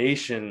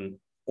misinformation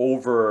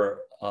over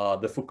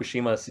the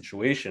Fukushima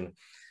situation.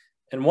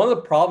 And one of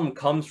the problems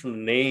comes from the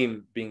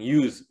name being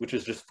used, which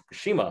is just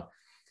Fukushima,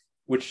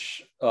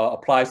 which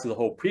applies to the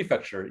whole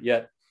prefecture.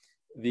 Yet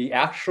the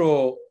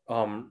actual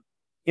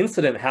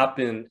incident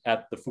happened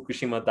at the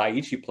Fukushima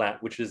Daiichi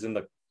plant, which is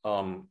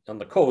on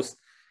the coast,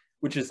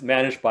 which is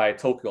managed by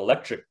Tokyo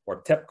Electric,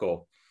 or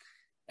TEPCO.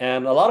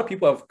 And a lot of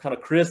people have kind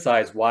of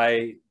criticized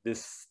why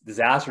this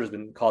disaster has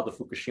been called the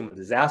Fukushima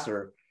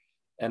disaster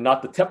and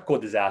not the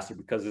TEPCO disaster,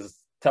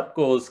 because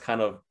TEPCO's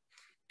kind of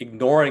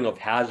ignoring of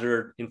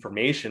hazard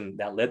information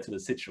that led to the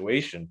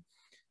situation.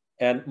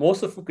 And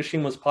most of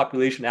Fukushima's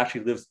population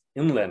actually lives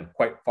inland,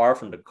 quite far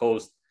from the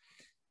coast.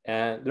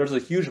 And there's a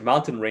huge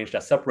mountain range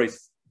that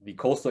separates the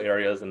coastal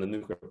areas and the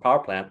nuclear power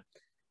plant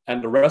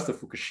and the rest of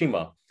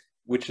Fukushima,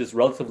 which is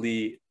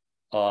relatively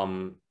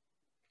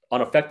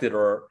unaffected,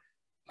 or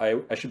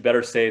I should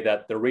better say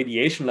that the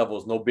radiation level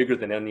is no bigger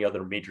than any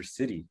other major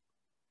city.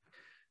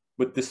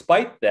 But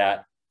despite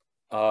that,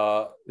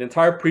 the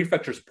entire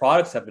prefecture's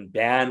products have been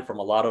banned from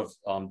a lot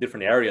of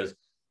different areas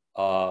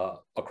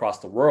across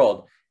the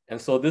world. And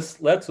so this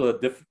led to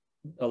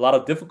a lot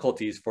of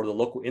difficulties for the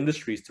local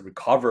industries to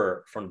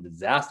recover from the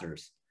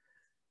disasters.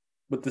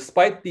 But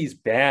despite these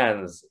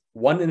bans,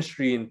 one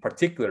industry in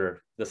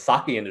particular, the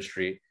sake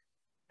industry,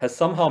 has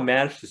somehow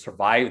managed to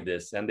survive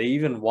this. And they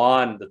even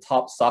won the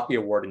top sake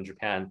award in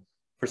Japan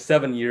for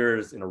 7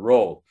 years in a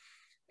row.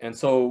 And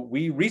so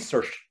we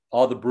researched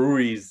all the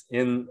breweries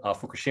in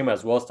Fukushima,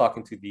 as well as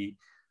talking to the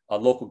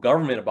local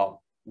government about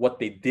what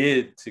they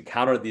did to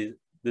counter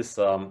this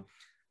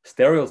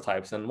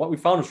stereotypes. And what we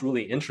found was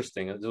really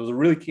interesting. It was a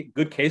really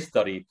good case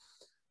study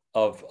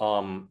of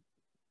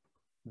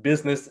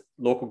business,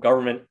 local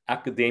government,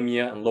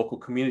 academia, and local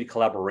community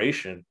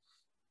collaboration.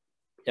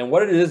 And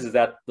what it is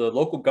that the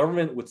local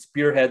government would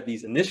spearhead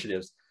these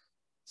initiatives,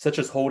 such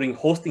as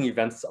hosting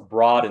events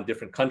abroad in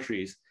different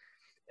countries.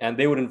 And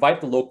they would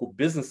invite the local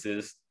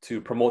businesses to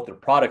promote their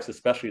products,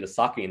 especially the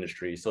sake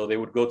industry. So they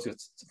would go to,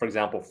 for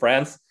example,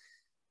 France,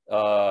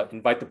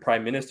 invite the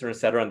prime minister,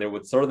 etc., and they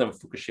would serve them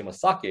Fukushima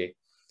sake.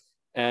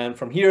 And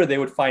from here, they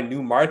would find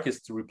new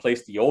markets to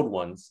replace the old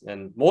ones.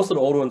 And most of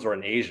the old ones are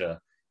in Asia,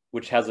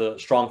 which has a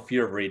strong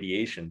fear of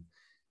radiation.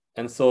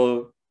 And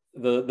so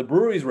the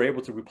breweries were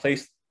able to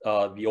replace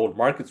the old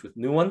markets with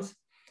new ones.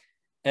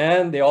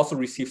 And they also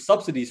received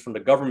subsidies from the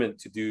government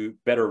to do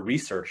better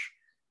research.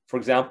 For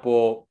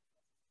example,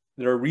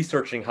 they're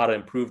researching how to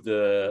improve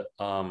the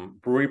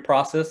brewery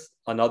process.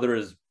 Another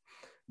is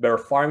better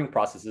farming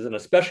processes, and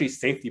especially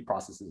safety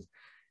processes.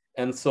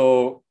 And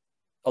so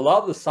a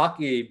lot of the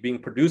sake being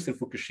produced in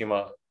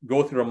Fukushima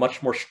go through a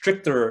much more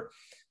stricter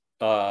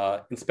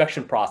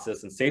inspection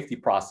process and safety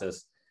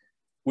process,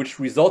 which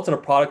results in a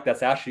product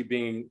that's actually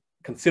being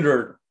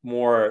considered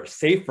more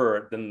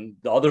safer than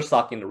the other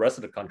sake in the rest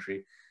of the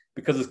country,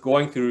 because it's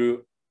going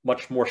through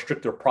much more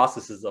stricter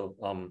processes of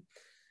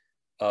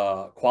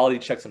quality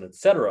checks and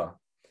etc.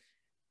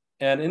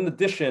 And in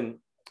addition,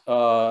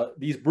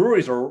 these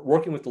breweries are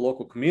working with the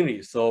local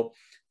community. So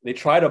they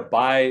try to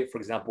buy, for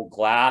example,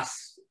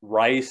 glass,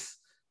 rice,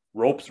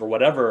 ropes, or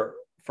whatever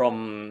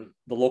from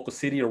the local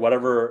city or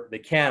whatever they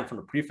can from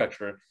the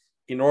prefecture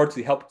in order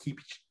to help keep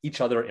each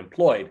other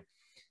employed.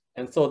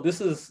 And so this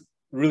is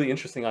really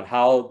interesting on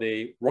how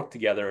they work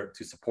together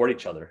to support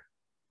each other.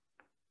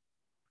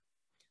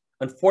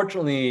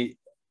 Unfortunately,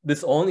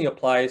 this only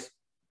applies,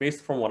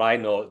 based from what I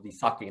know, the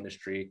sake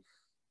industry.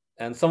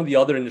 And some of the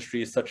other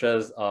industries, such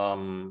as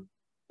some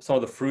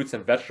of the fruits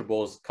and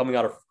vegetables coming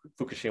out of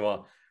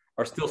Fukushima,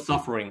 are still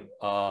suffering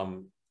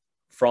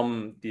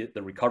from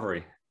the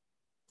recovery.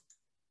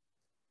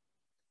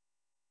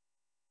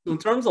 In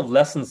terms of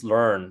lessons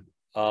learned,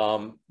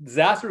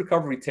 disaster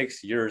recovery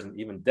takes years and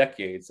even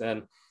decades.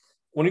 And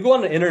when you go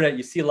on the internet,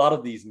 you see a lot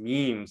of these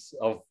memes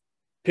of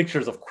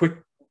pictures of quick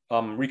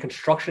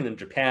reconstruction in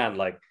Japan,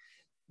 like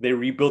they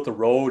rebuilt a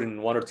road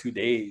in 1 or 2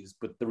 days.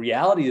 But the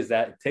reality is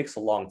that it takes a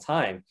long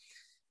time.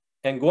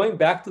 And going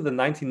back to the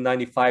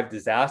 1995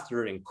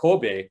 disaster in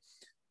Kobe,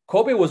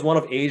 Kobe was one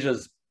of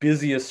Asia's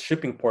busiest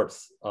shipping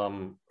ports,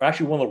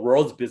 actually one of the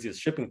world's busiest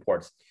shipping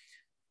ports.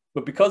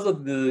 But because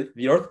of the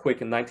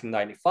earthquake in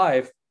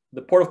 1995,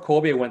 the port of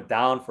Kobe went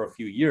down for a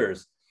few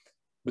years.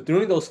 But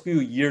during those few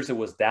years it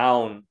was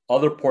down,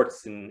 other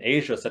ports in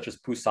Asia, such as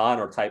Busan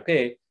or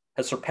Taipei,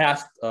 has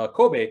surpassed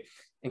Kobe.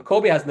 And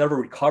Kobe has never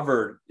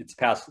recovered its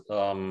past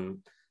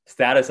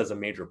status as a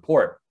major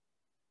port.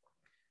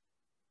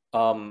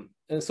 And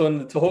so in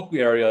the Tohoku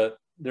area,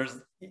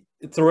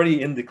 it's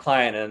already in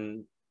decline,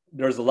 and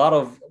there's a lot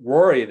of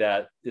worry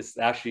that it's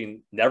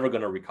actually never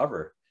going to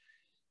recover.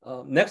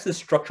 Next is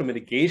structural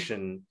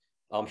mitigation.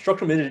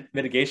 Structural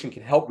mitigation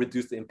can help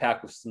reduce the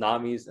impact of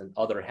tsunamis and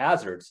other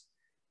hazards.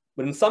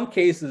 But in some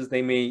cases,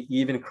 they may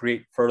even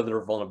create further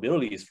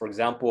vulnerabilities. For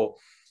example,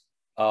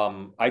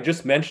 I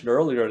just mentioned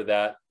earlier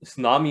that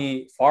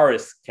tsunami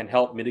forests can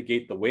help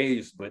mitigate the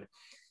waves, but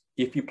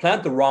if you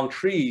plant the wrong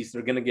trees,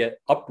 they're going to get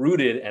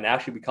uprooted and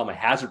actually become a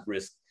hazard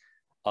risk.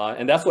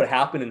 And that's what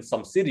happened in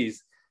some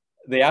cities.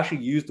 They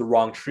actually used the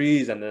wrong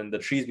trees, and then the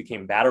trees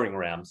became battering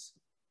rams.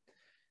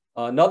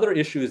 Another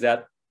issue is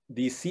that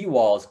these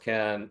seawalls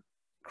can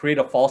create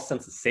a false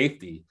sense of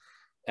safety.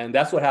 And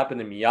that's what happened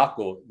in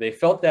Miyako. They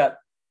felt that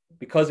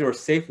because they were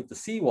safe with the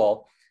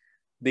seawall,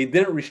 they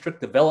didn't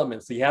restrict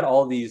development. So you had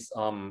all these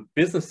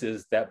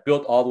businesses that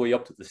built all the way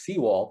up to the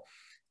seawall,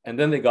 and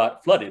then they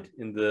got flooded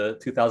in the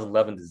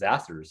 2011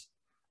 disasters.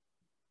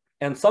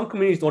 And some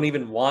communities don't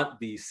even want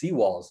these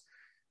seawalls.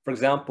 For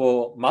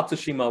example,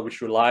 Matsushima,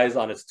 which relies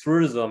on its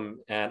tourism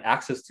and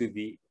access to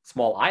the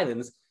small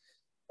islands,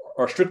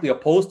 are strictly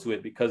opposed to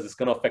it because it's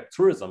going to affect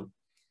tourism.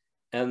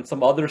 And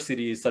some other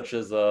cities, such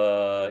as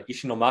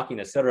Ishinomaki,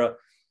 etc.,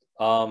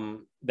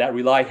 that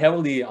rely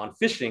heavily on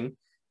fishing,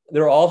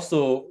 they're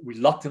also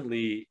reluctant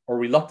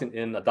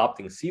in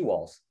adopting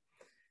seawalls.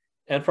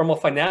 And from a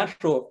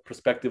financial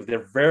perspective,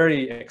 they're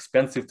very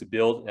expensive to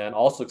build and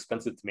also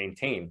expensive to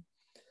maintain.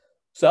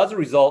 So as a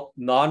result,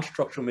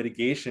 non-structural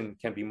mitigation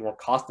can be more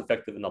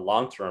cost-effective in the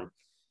long term.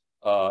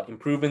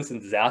 Improvements in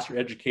disaster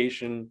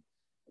education,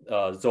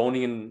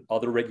 zoning and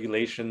other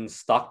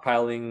regulations,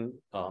 stockpiling,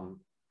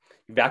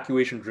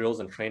 evacuation drills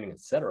and training,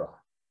 etc.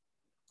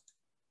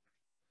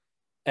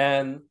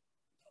 And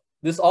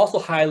this also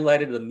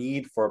highlighted the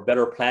need for a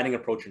better planning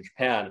approach in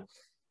Japan.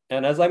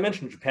 And as I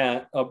mentioned,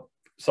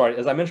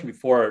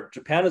 before,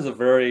 Japan is a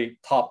very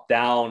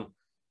top-down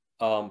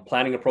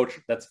planning approach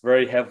that's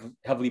very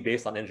heavily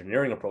based on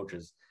engineering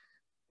approaches.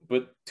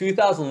 But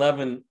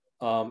 2011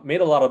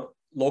 made a lot of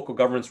local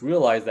governments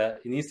realize that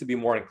it needs to be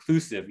more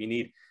inclusive. You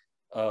need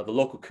the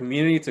local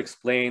community to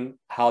explain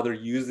how they're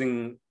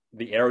using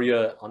the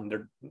area on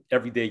their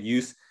everyday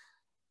use,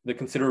 the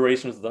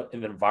considerations of the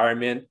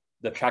environment,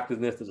 the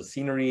attractiveness of the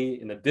scenery,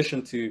 in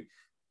addition to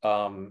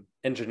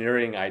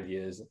engineering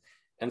ideas.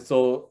 And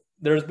so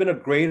there's been a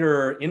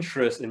greater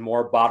interest in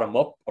more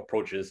bottom-up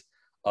approaches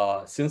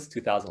since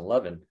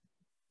 2011.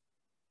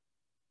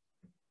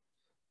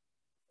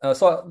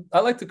 So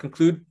I'd like to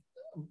conclude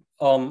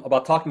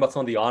about talking about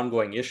some of the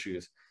ongoing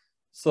issues.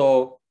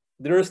 So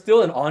there is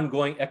still an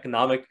ongoing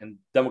economic and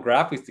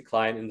demographics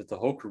decline in the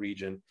Tohoku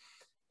region.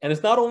 And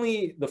it's not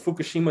only the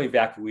Fukushima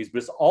evacuees, but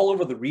it's all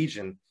over the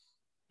region.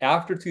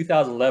 After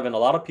 2011, a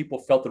lot of people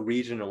felt the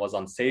region was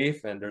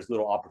unsafe and there's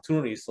little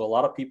opportunities. So a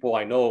lot of people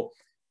I know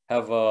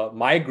have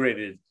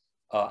migrated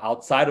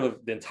outside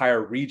of the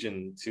entire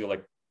region to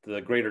like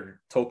the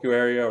greater Tokyo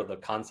area or the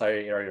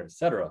Kansai area,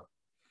 etc.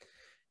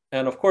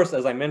 And of course,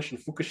 as I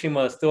mentioned,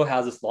 Fukushima still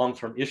has this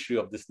long-term issue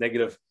of this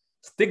negative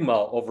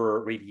stigma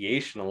over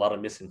radiation, a lot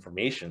of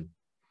misinformation.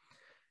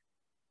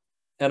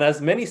 And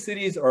as many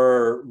cities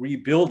are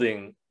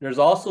rebuilding, there's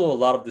also a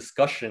lot of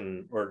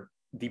discussion or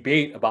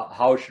debate about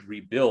how it should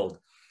rebuild.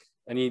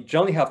 And you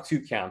generally have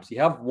two camps.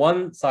 You have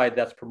one side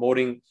that's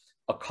promoting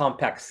a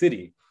compact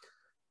city.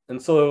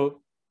 And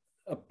so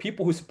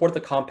people who support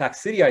the compact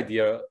city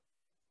idea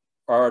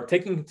are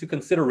taking into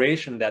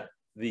consideration that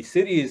the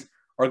cities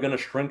are going to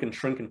shrink and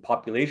shrink in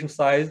population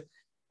size,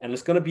 and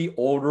it's going to be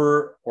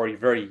older or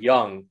very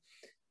young.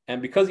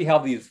 And because you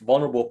have these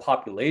vulnerable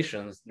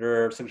populations,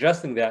 they're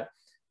suggesting that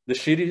the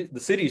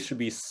cities should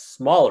be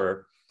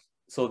smaller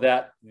so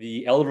that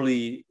the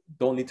elderly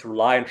don't need to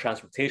rely on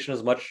transportation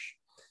as much,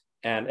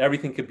 and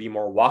everything could be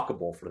more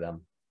walkable for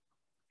them.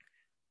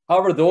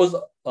 However, those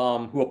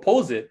who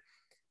oppose it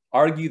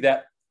argue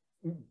that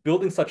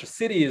building such a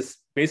city is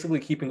basically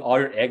keeping all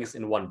your eggs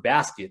in one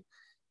basket.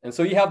 And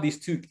so you have these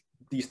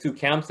two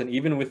camps, and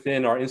even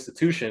within our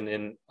institution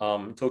in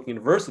Tohoku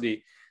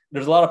University,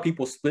 there's a lot of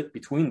people split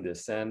between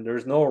this, and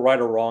there's no right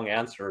or wrong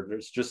answer.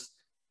 There's just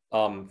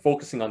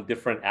focusing on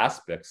different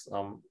aspects.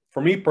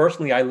 For me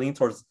personally, I lean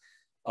towards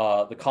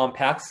the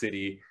compact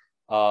city,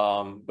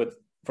 but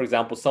for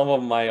example, some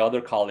of my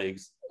other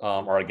colleagues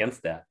are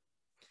against that.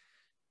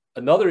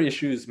 Another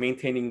issue is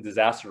maintaining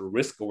disaster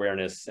risk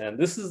awareness, and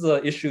this is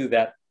an issue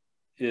that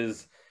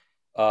is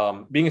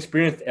being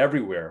experienced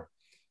everywhere.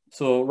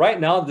 So right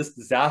now, this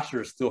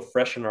disaster is still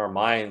fresh in our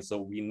minds,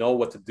 so we know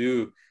what to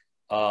do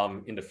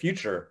in the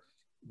future.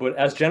 But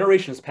as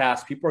generations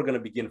pass, people are going to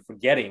begin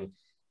forgetting,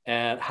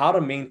 and how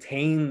to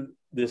maintain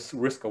this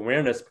risk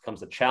awareness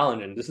becomes a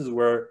challenge. And this is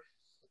where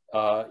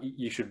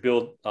you should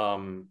build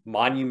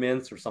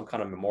monuments or some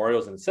kind of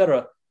memorials,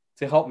 etc.,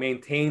 to help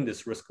maintain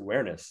this risk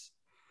awareness.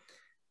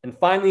 And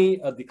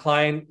finally, a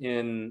decline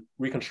in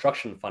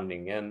reconstruction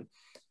funding. And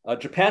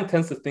Japan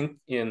tends to think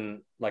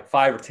in like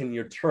 5 or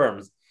 10-year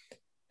terms,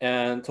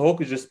 and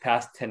Tohoku just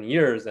passed 10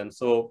 years. And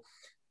so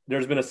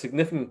there's been a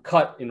significant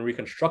cut in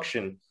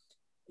reconstruction,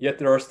 yet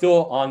there are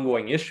still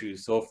ongoing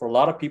issues. So for a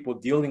lot of people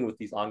dealing with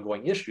these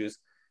ongoing issues,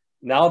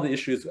 now the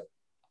issue is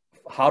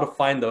how to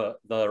find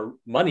the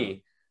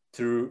money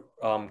to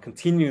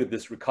continue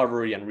this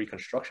recovery and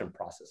reconstruction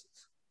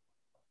processes.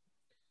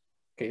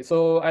 Okay,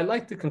 so I'd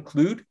like to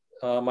conclude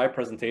my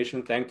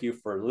presentation. Thank you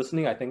for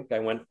listening. I think I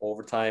went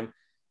over time.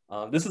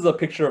 This is a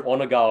picture of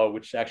Onagawa,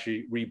 which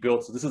actually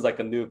rebuilt. So this is like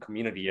a new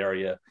community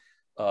area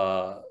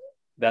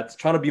that's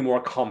trying to be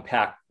more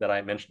compact that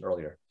I mentioned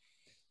earlier.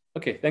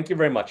 Okay, thank you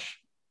very much.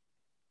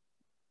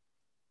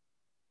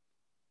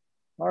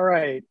 All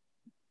right,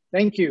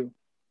 thank you.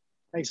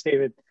 Thanks,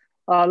 David.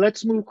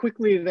 Let's move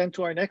quickly then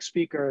to our next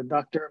speaker,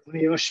 Dr.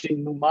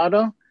 Muneyoshi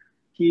Numada.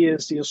 He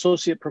is the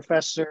Associate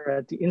Professor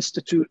at the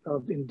Institute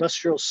of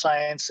Industrial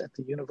Science at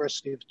the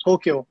University of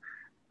Tokyo.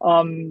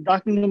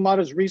 Dr.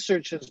 Numada's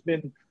research has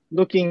been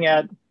looking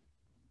at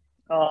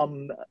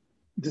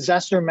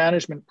disaster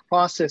management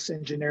process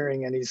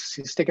engineering, and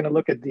he's taken a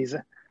look at these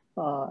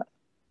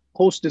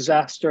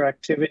post-disaster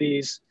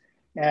activities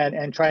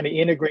and trying to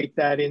integrate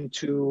that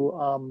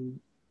into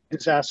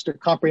disaster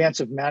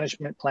comprehensive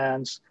management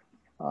plans,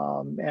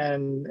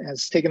 and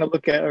has taken a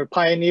look at or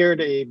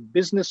pioneered a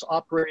business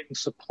operating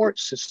support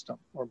system,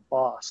 or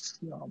BOSS.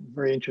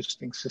 Very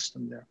interesting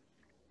system there.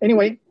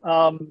 Anyway,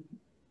 Dr.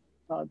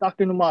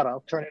 Numada,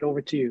 I'll turn it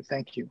over to you.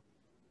 Thank you.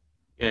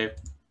 Okay.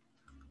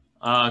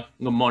 Good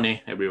morning,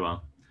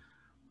 everyone.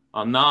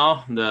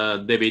 Now,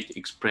 David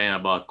explained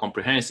about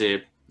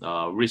comprehensive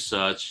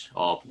research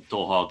of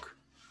Tohoku.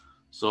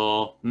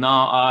 So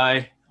now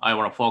I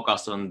want to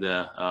focus on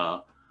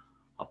the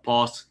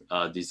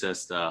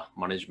post-disaster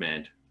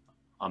management.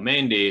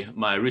 Mainly,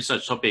 my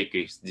research topic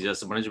is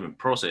disaster management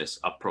process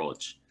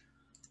approach.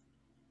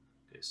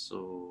 Okay,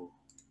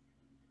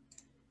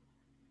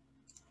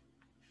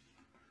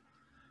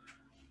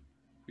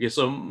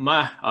 so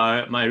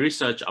my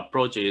research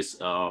approach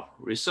is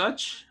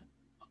research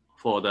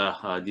for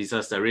the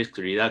disaster risk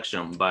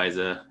reduction by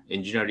the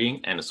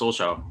engineering and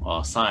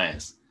social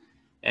science.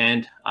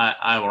 And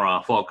I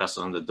want to focus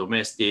on the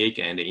domestic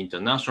and the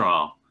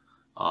international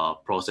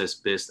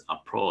process-based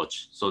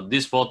approach. So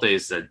this photo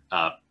is a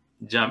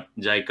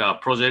JICA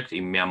project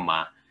in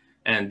Myanmar,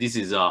 and this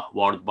is a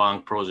World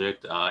Bank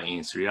project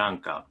in Sri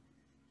Lanka.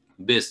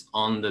 Based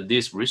on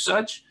this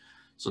research,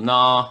 so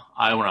now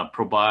I want to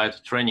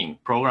provide training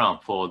program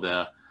for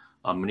the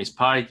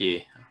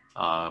municipality,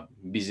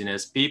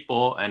 business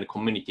people, and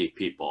community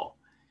people.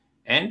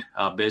 And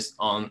based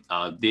on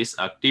this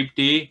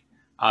activity,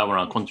 I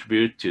want to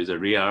contribute to the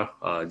real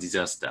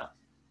disaster.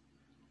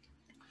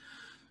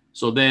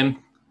 So then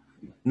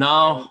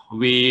now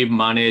we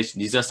manage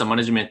disaster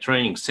management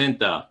training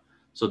center.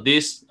 So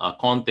this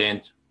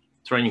content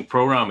training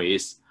program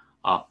is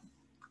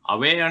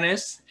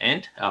awareness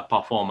and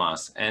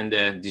performance and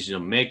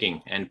decision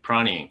making and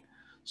planning.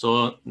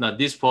 So now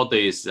this photo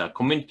is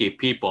community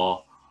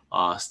people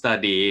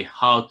study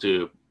how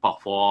to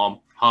perform,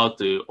 how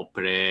to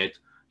operate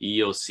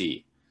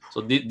EOC.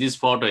 So this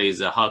photo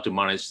is how to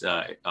manage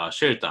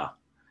shelter,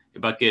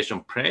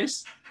 evacuation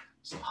place,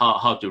 so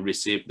how to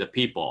receive the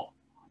people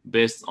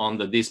based on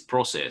this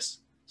process.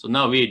 So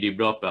now we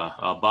develop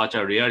a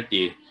virtual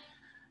reality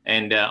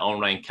and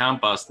online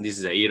campus. This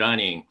is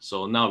e-learning.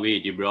 So now we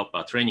develop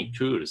training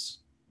tools.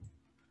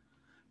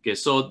 Okay,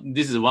 so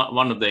this is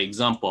one of the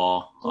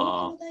example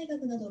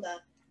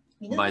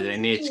by the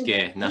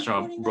NHK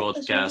National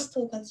Broadcast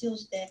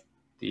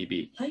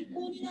TV.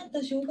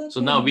 So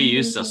now we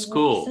use the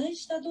school.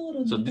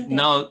 So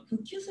now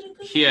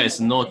here is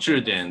no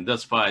children.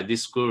 That's why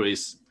this school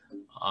is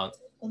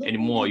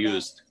anymore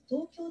used.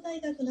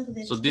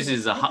 So this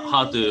is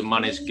how to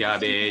manage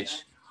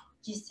garbage,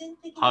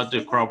 how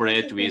to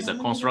collaborate with the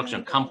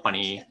construction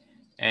company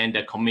and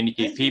the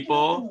community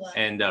people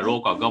and the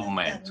local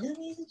government.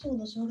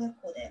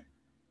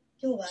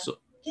 So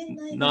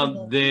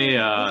now they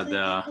are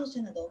the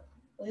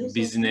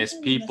business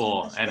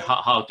people and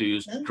how to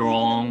use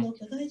drone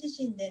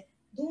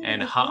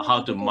and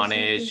how to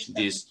manage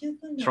these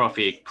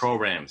traffic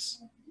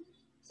problems.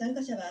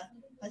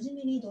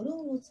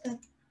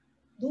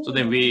 So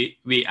then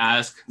we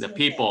ask the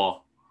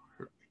people,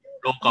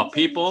 local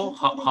people,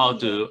 how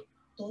to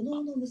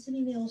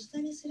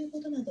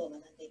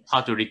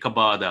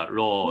recover the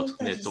road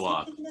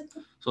network.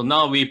 So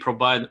now we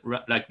provide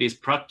like this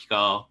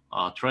practical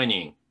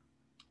training.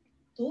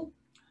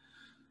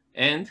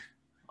 And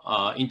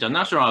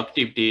international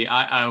activity,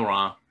 I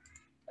want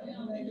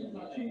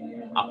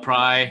to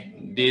apply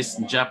this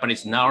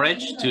Japanese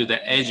knowledge to the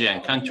Asian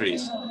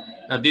countries.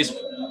 Now this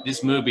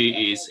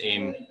movie is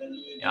in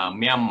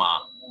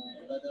Myanmar.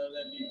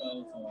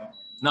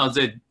 Now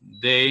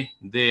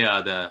they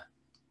are the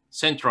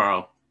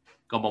central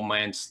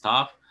government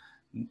staff.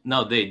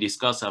 Now they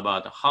discuss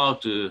about how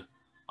to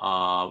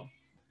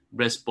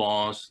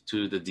respond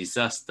to the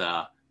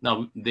disaster.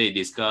 Now they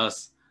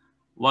discuss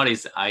what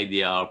is the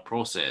ideal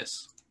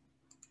process.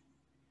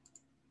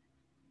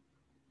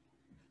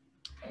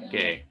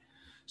 Okay,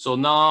 so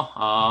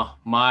now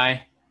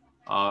my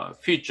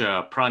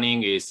future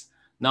planning is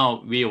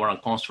now we want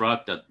to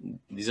construct a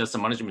disaster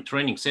management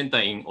training center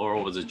in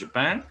all over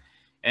Japan.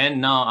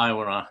 And now I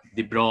want to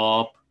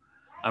develop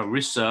and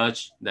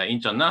research the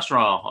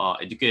international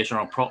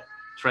educational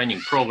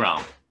training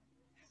program.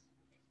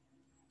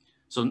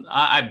 So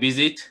I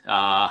visit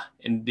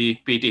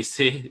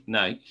NDPTC.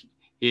 Now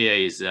here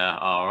is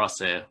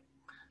Russell.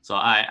 So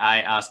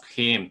I asked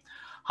him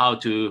how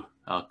to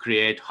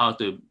how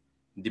to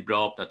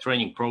develop the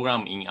training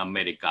program in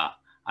America.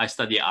 I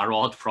study a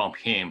lot from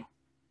him.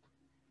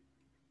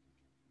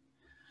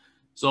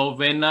 So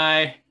when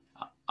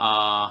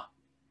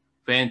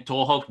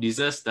Tohoku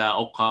disaster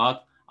occurred,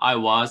 I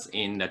was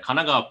in the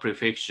Kanagawa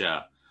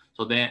prefecture.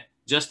 So then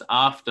just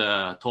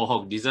after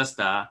Tohoku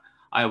disaster,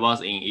 I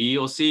was in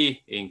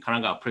EOC in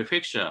Kanagawa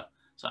prefecture.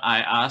 So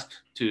I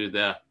asked to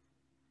the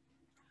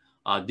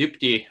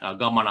deputy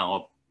governor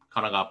of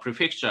Kanagawa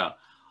prefecture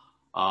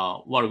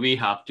what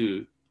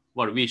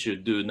we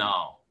should do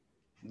now.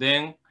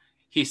 Then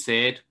he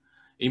said,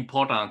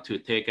 important to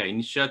take an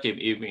initiative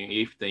even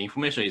if the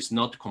information is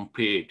not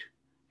complete.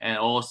 And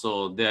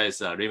also there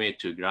is a limit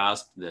to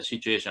grasp the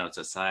situation at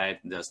the site.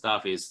 The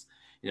staff is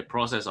in the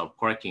process of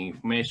collecting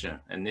information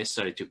and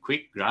necessary to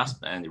quick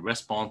grasp and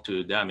respond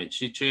to damage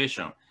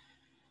situation.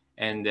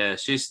 And the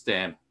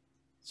system,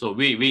 so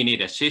we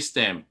need a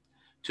system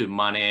to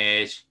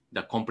manage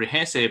the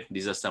comprehensive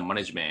disaster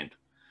management.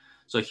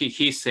 So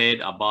he said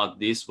about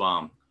this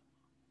one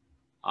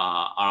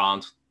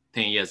around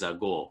 10 years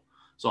ago.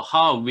 So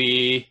how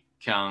we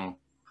can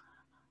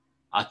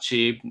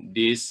achieve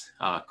this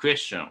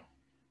question.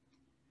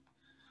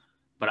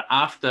 But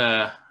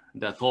after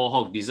the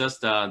Tohoku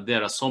disaster,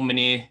 there are so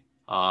many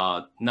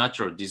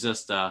natural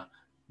disasters.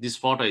 This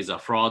photo is a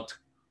flood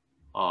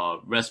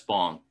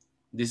response.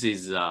 This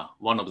is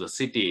one of the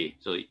city.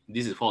 So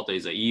this photo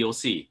is a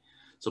EOC.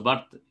 So,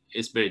 but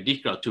it's very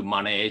difficult to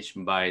manage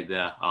by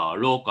the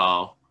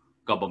local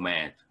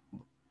government.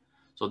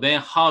 So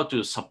then how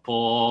to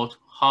support,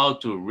 how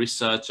to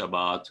research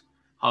about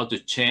how to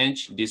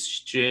change this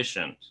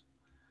situation.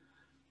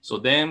 So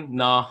then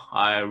now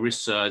I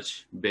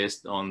research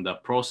based on the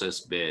process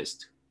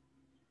based.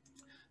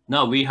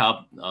 Now we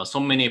have so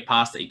many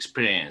past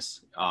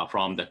experience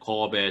from the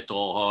Kobe,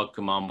 Tohoku,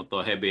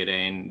 Kumamoto, heavy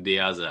rain, the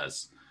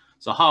others.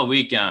 So how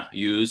we can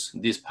use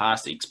this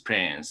past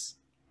experience.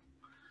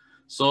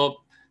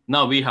 So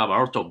now we have a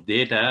lot of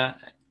data,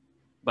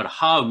 but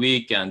how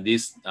we can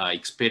this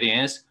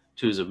experience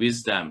to the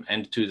wisdom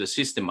and to the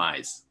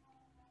systemize.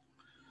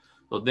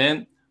 So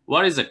then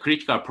what is a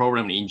critical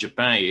problem in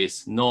Japan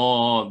is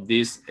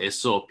this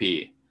SOP.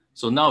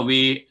 So now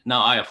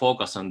I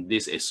focus on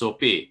this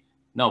SOP.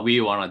 Now we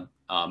want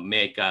to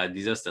make a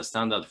disaster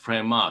standard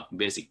framework,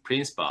 basic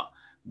principle.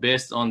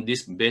 Based on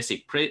this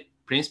basic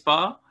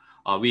principle,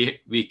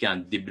 we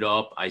can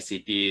develop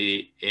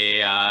ICT,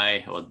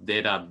 AI, or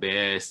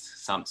database,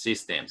 some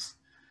systems.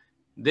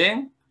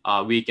 Then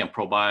we can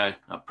provide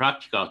a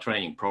practical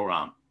training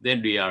program,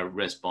 then real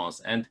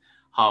response, and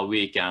how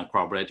we can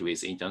collaborate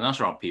with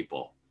international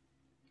people.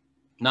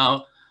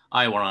 Now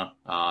I want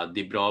to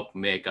develop,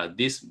 make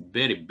this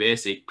very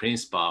basic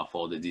principle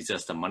for the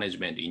disaster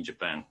management in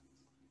Japan.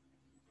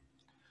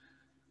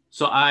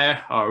 So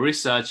I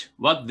research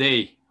what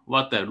the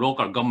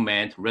local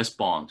government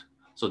respond.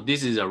 So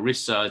this is a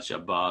research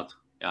about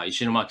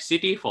Ishinomaki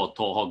City for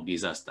Tohoku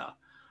disaster.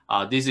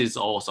 This is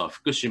also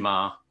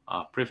Fukushima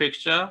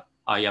Prefecture,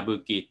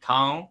 Yabuki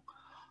Town,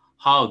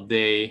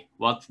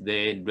 what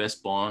they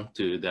respond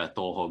to the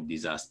Tohoku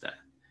disaster.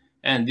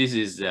 And this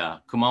is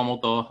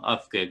Kumamoto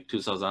earthquake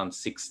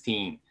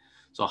 2016.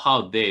 So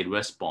how they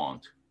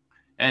respond.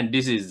 And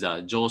this is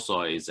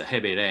Joso is a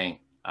heavy rain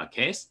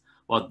case,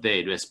 what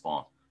they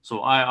respond.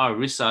 So I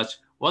research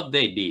what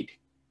they did.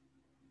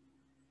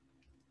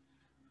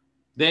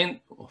 Then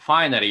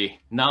finally,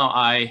 now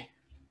I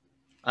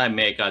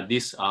make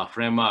this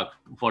framework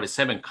for the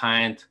 7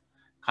 kinds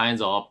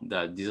of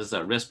the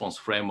disaster response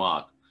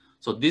framework.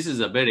 So this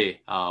is a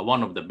very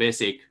one of the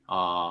basic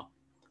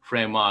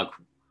framework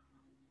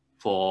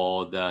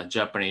for the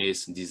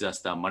Japanese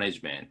disaster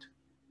management.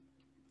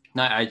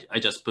 Now I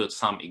just put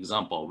some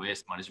example: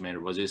 waste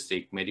management,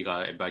 logistics,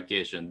 medical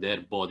evacuation,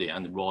 dead body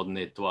and road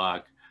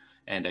network,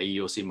 and the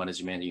EOC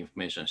management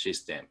information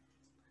system.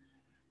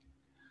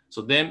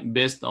 So then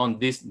based on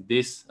this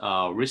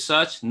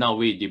research, now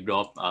we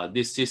develop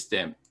this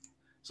system.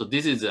 So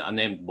this is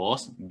named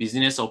BOSS,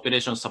 Business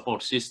Operation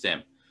Support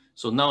System.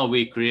 So now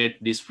we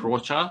create this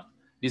flowchart.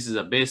 This is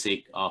a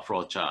basic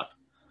flowchart.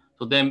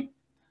 So then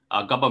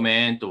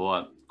government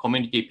or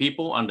community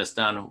people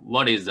understand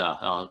what is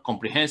a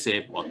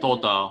comprehensive or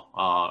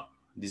total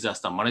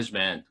disaster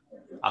management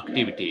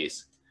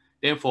activities.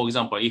 Then, for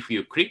example, if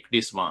you click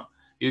this one,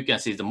 you can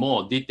see the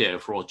more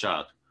detailed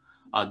flowchart.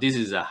 This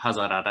is a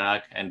hazard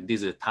attack, and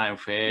this is a time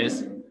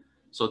phase.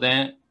 So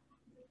then,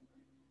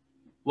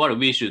 what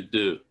we should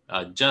do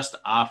just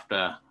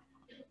after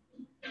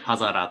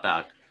hazard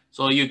attack.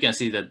 So you can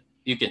see that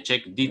you can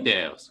check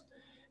details,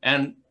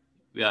 and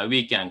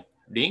we can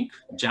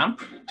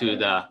jump to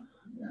the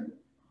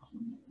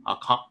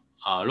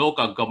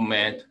local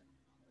government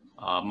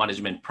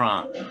management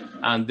plan.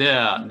 And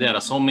there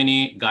are so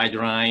many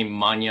guideline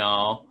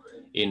manual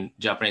in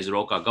Japanese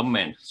local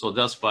government. So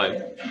that's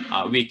why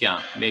we can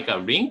make a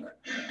link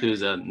to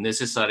the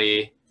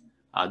necessary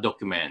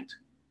document.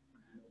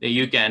 Then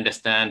you can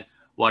understand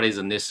what is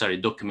the necessary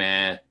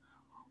document,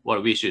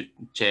 what we should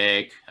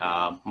check,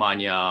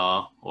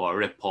 manual or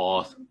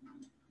report.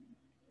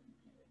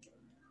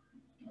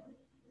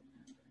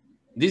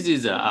 This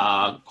is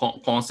a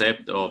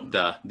concept of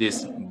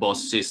this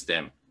BOSS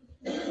system.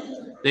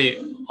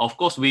 Of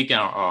course, we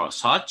can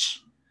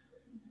search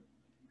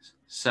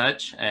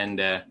and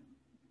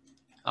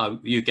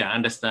you can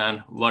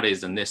understand what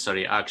is the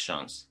necessary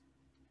actions.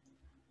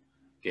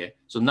 Okay,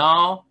 so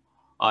now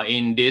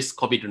in this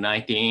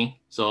COVID-19,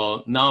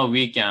 so now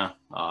we can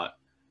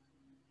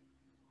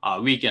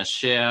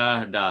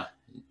share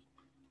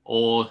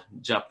all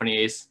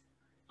Japanese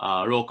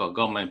local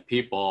government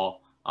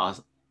people.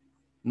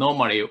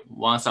 Normally,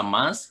 once a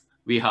month,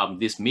 we have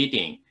this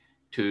meeting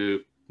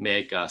to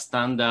make a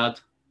standard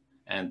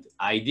and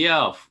idea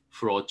of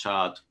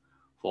flowchart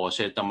for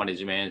shelter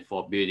management,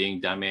 for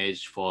building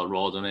damage, for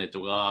road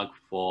network,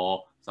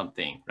 for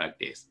something like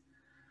this.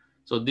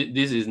 So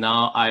this is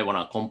now I want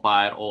to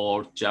compile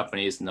all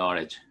Japanese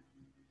knowledge.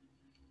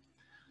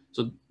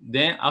 So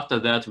then after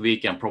that, we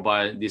can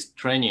provide this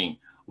training.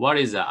 What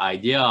is the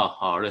ideal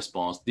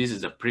response? This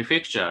is the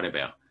prefecture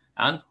level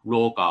and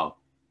local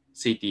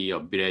city or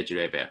village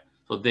level.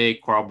 So they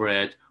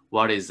collaborate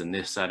what is the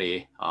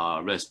necessary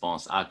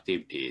response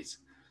activities.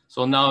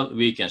 So now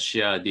we can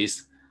share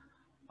this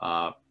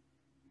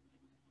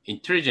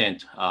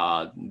intelligent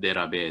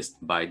database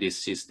by this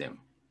system.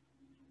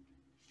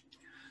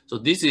 So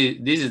this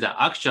is the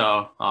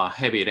actual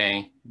heavy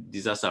rain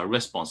disaster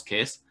response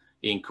case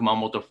in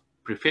Kumamoto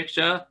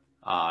Prefecture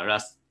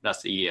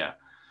last year.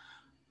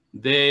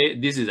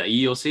 This is the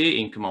EOC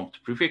in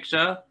Kumamoto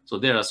Prefecture. So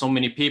there are so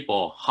many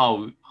people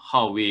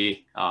how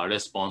we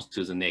respond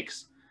to the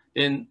next.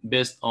 Then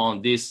based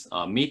on this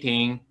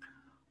meeting,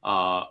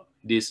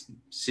 this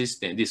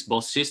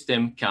BOSS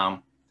system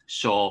can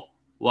show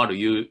what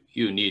you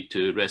need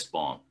to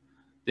respond.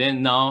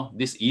 Then now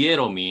this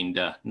yellow means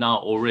now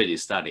already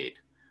studied,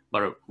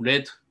 but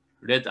red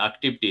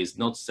activity is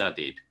not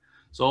studied.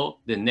 So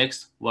the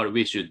next what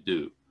we should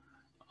do.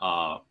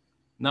 Now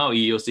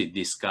EOC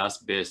discuss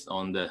based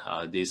on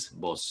this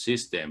BOSS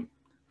system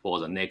for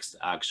the next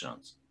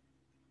actions.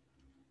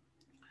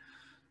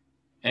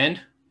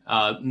 And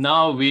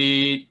now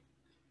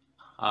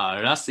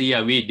last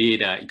year we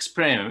did an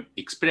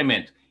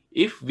experiment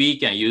if we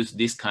can use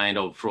this kind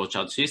of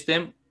flowchart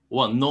system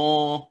or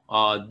no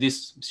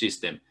this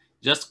system,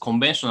 just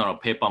conventional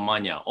paper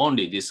manual,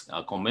 only this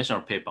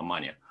conventional paper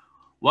manual.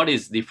 What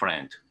is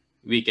different?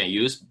 We can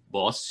use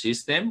both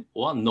system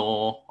or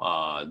no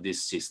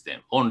this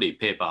system, only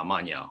paper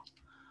manual.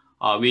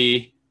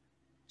 We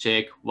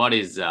check what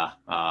is the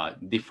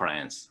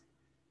difference.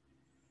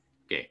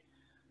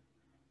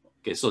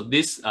 Okay, so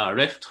this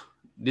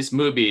this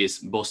movie is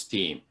BOSS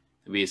team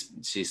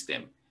with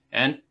system.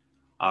 And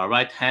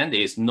right hand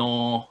is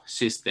no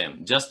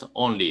system, just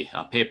only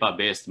a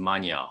paper-based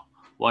manual.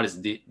 What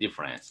is the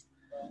difference?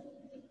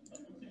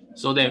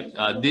 So then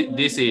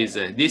this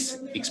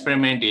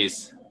experiment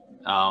is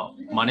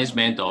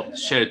management of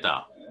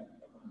shelter.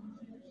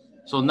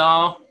 So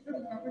now,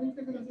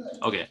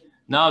 okay,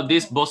 now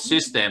this boss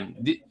system,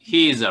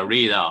 he is a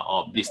leader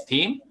of this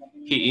team.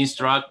 He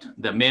instructs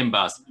the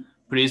members,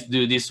 please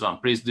do this one,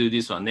 please do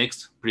this one,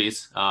 next,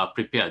 please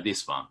prepare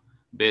this one,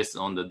 based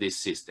on this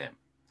system.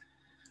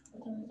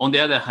 On the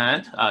other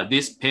hand,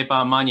 this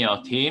paper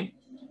manual team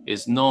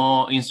is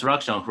no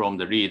instruction from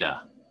the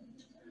leader.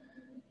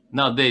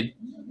 Now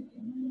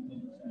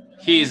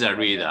he is a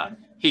leader.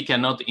 He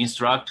cannot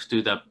instruct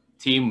to the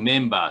team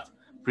members,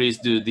 please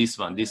do this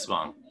one, this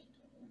one.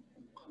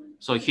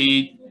 So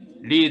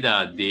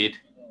leader did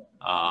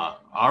a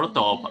lot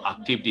of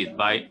activities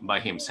by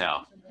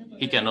himself.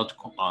 He cannot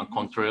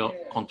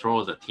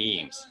control the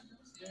teams.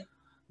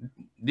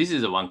 This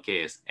is one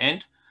case.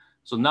 And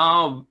so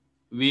now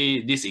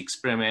this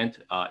experiment,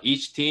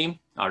 each team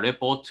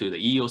report to the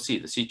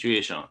EOC, the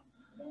situation.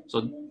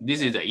 So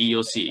this is the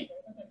EOC.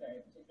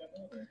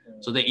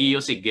 So the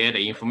EOC get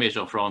the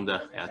information from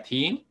the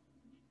team,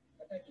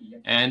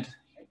 and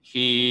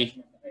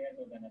he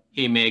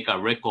make a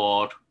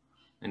record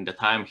in the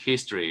time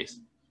histories.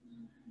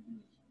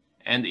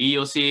 And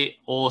EOC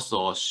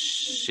also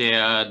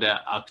share the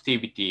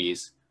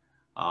activities,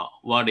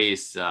 what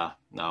is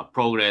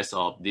progress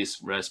of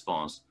this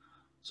response.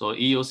 So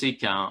EOC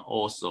can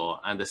also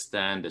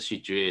understand the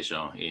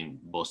situation in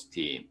both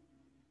teams.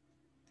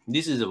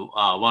 This is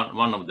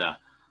one of the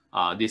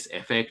this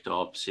effect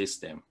of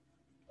system.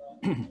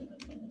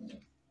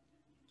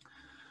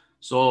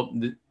 So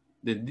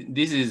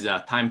this is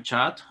a time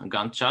chart, a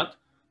Gantt chart.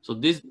 So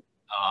this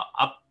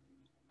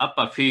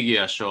upper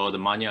figure show the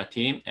manual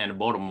team and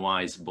bottom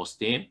one is boss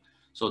team.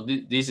 So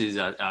this is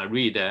a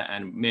reader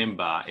and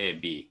member A,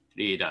 B,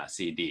 reader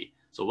C, D.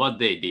 So what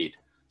they did,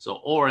 so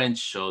orange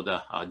show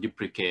the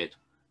duplicate.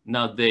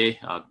 Now they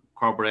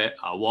collaborate,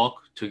 work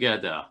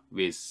together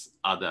with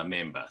other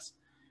members.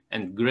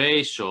 And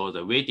gray show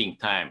the waiting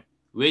time.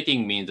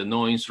 Waiting means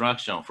no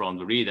instruction from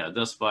the reader.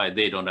 That's why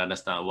they don't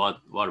understand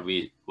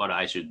what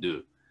I should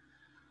do.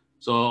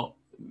 So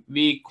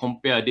we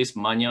compare this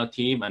manual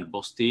team and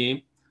boss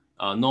team.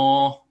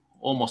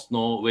 Almost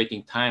no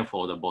waiting time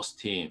for the boss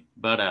team,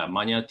 but a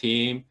manual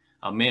team,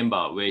 a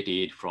member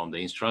waited from the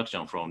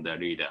instruction from the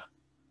leader.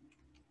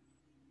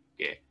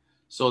 Okay,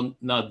 so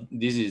now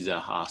this is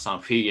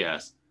some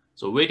figures.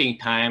 So waiting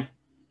time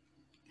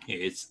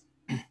is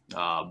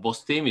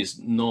boss team is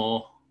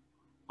no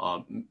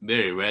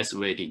very less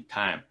waiting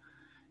time,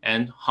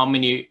 and how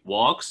many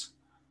works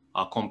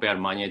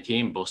compared manual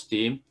team, boss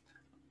team.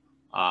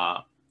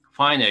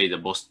 Finally, the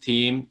boss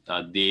team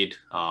did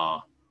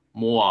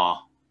more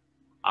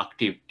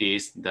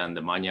activities than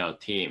the manual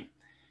team.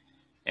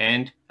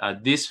 And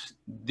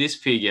this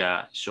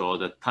figure shows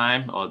the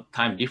time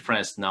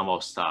difference number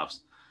of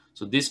staffs.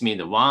 So this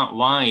means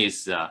one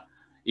is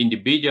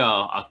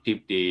individual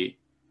activity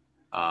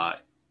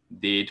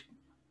did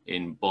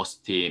in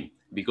both team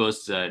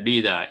because the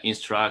leader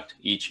instruct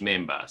each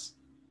members.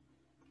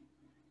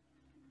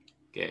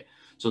 Okay,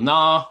 so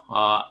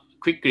now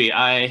quickly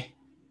I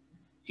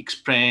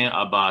explain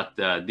about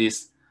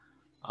this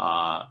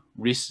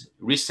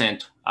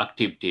recent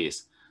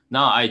activities.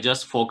 Now I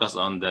just focus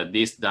on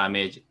this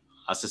damage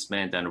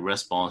assessment and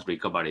response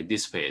recovery,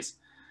 this phase.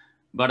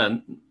 But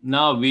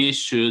now we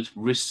should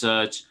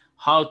research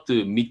how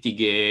to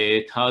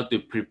mitigate, how to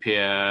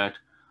prepare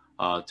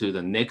to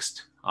the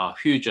next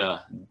future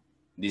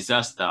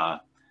disaster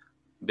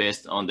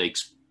based on the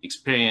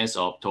experience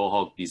of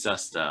Tohoku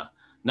disaster.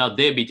 Now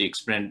David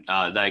explained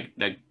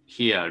like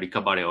here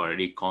recovery or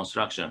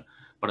reconstruction.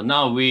 But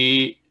now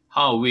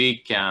how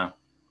we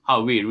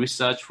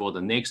research for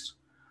the next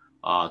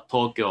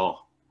Tokyo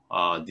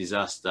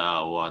disaster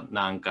or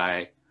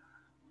Nankai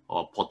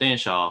or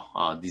potential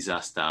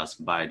disasters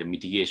by the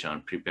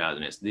mitigation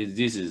preparedness.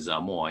 This is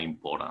more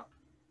important.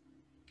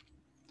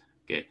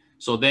 Okay,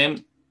 so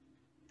then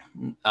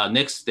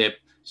next step,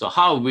 so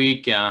how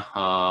we can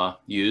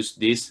use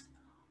this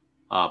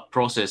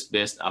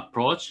process-based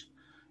approach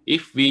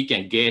if we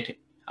can get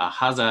a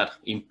hazard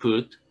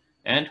input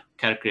and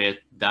calculate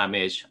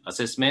damage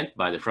assessment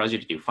by the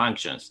fragility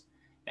functions,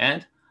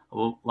 and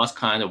what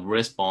kind of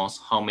response,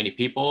 how many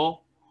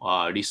people,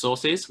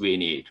 resources we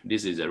need.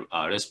 This is a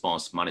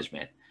response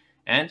management,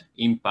 and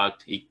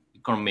impact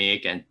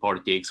economic and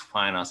politics,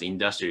 finance,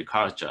 industry,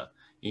 culture,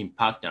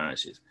 impact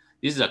analysis.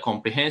 This is a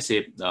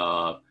comprehensive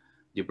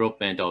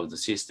development of the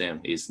system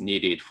is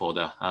needed for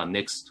the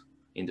next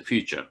in the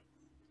future.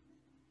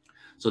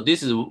 So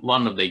this is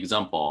one of the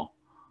example.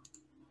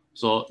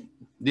 So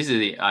this is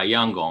the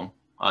Yangon.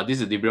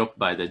 This is developed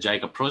by the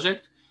JICA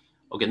project.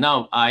 Okay,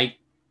 now I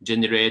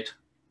generate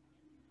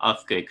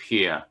earthquake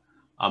here,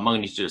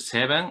 magnitude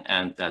 7,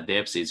 and the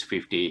depth is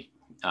 50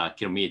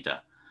 kilometer.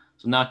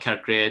 So now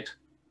calculate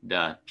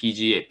the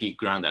PGA, peak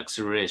ground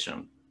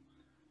acceleration.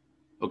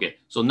 Okay,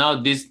 so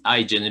now this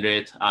I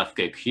generate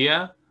earthquake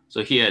here.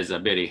 So here is a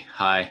very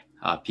high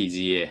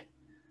PGA.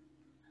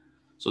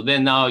 So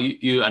then now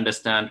you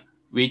understand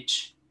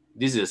which,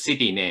 this is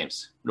city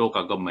names,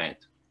 local government.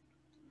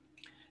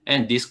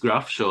 And this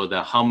graph shows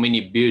how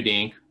many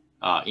building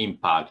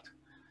impact.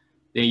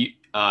 Then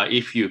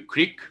if you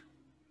click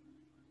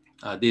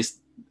this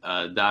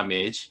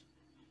damage,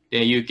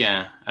 then you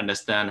can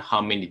understand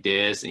how many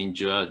days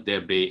injured,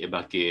 debris,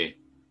 evacuate.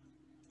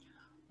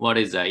 What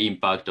is the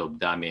impact of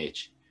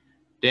damage?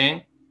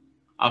 Then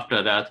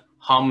after that,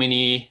 how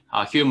many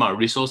human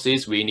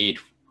resources we need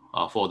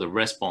for the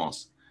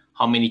response,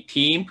 how many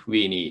team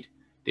we need.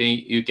 Then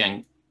you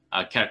can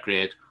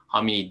calculate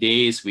how many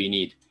days we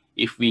need.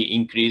 If we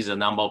increase the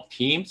number of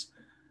teams,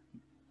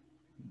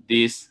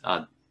 this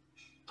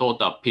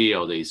total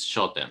period is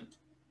shortened.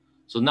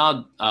 So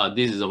now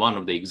this is one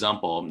of the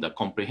examples of the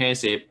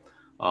comprehensive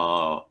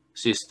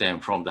system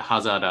from the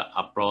hazard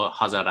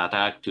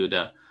attack to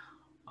the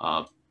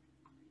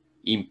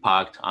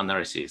impact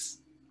analysis.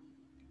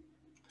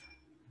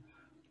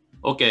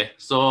 Okay,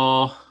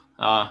 so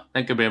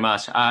thank you very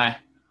much. I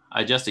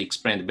just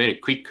explained very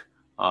quick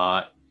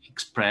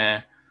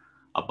explain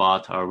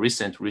about our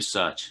recent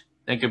research.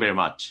 Thank you very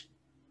much.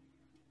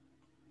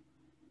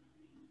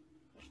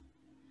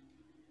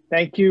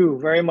 Thank you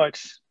very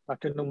much,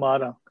 Dr.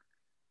 Numada.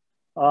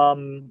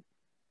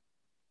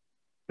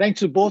 Thanks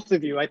to both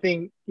of you. I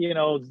think, you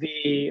know,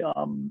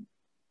 one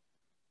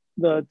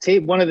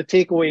of the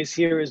takeaways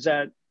here is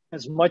that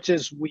as much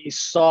as we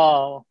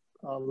saw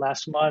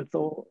last month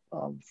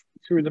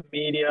through the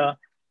media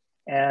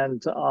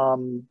and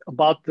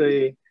about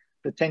the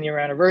 10-year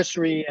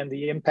anniversary and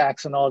the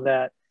impacts and all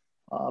that,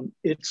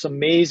 it's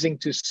amazing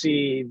to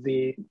see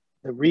the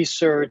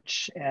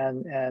research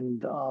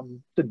and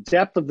the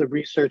depth of the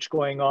research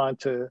going on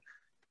to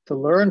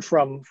learn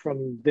from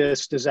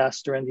this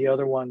disaster and the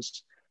other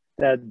ones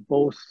that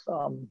both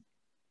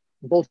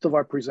of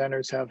our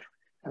presenters have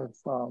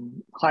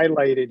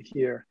highlighted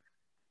here.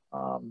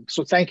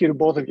 So thank you to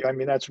both of you. I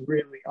mean, that's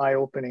really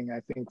eye-opening,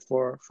 I think,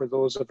 for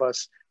those of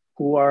us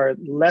who are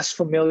less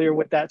familiar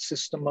with that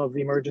system of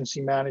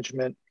emergency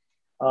management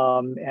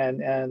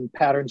and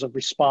patterns of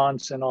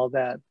response and all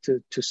that,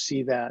 to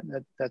see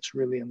that's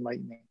really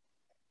enlightening.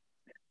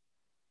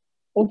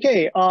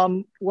 Okay,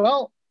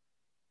 well,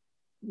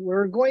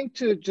 we're going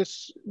to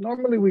just,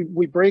 normally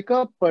we break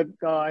up, but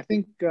I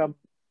think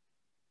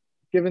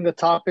given the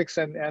topics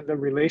and the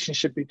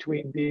relationship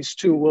between these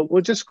two,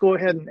 we'll just go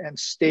ahead and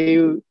stay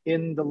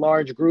in the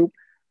large group.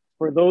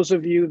 For those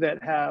of you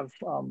that have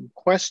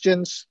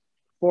questions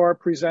for our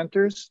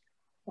presenters,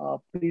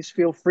 please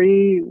feel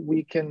free.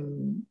 We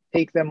can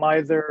take them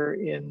either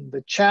in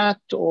the chat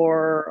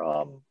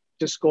or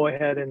just go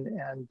ahead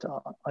and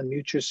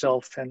unmute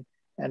yourself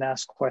and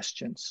ask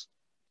questions.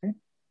 Okay.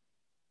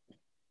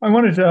 I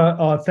wanted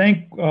to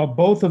thank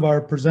both of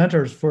our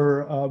presenters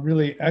for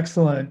really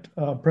excellent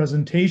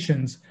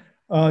presentations.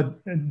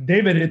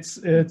 David,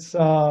 it's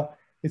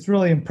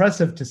really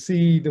impressive to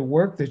see the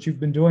work that you've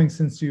been doing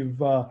since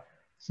you've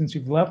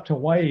left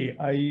Hawaii.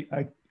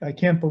 I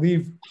can't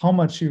believe how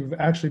much you've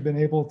actually been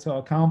able to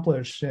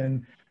accomplish,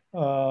 and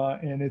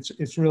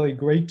it's really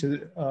great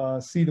to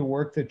see the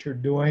work that you're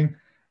doing,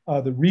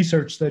 the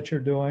research that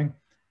you're doing.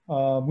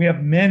 We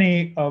have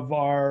many of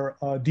our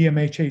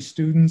DMHA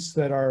students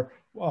that are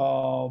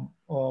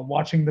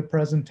watching the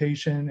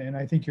presentation, and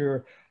I think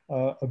you're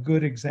a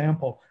good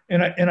example.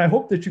 And I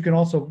hope that you can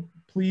also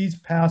please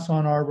pass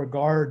on our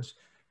regards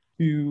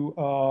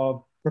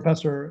to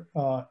Professor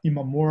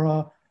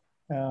Imamura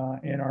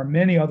and our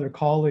many other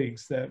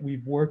colleagues that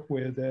we've worked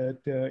with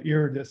at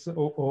IRIDeS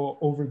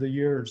over the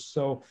years.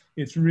 So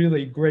it's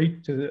really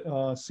great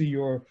to see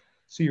your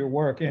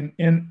work.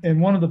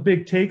 And one of the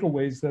big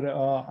takeaways that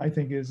I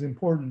think is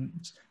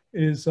important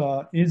is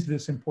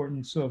this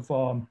importance of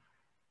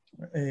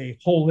a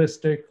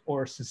holistic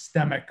or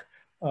systemic,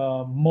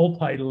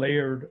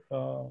 multi-layered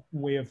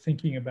way of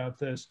thinking about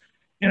this.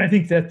 And I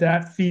think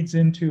that feeds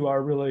into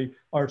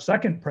our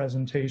second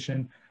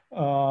presentation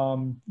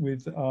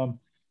with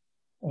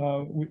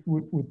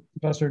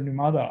Professor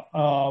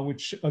Numada,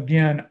 which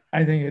again,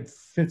 I think it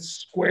fits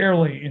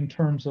squarely in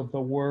terms of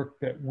the work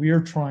that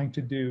we're trying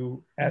to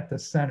do at the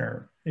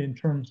center in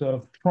terms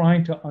of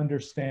trying to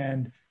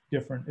understand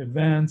different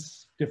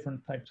events,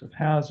 different types of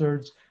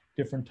hazards,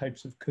 different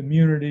types of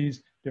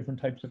communities, different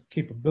types of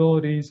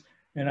capabilities.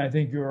 And I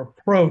think your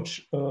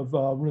approach of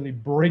really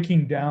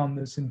breaking down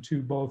this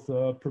into both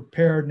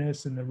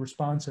preparedness and the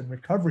response and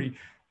recovery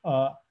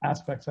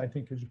aspects, I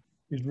think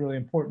is really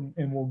important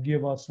and will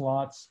give us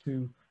lots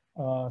to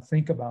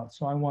think about.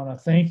 So I want to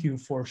thank you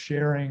for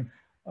sharing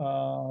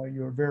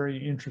your very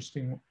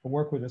interesting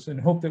work with us,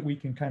 and hope that we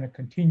can kind of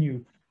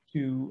continue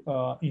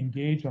to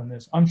engage on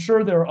this. I'm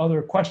sure there are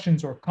other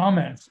questions or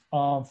comments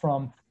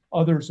from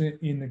others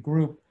in the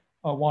group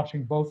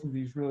watching both of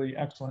these really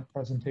excellent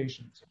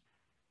presentations.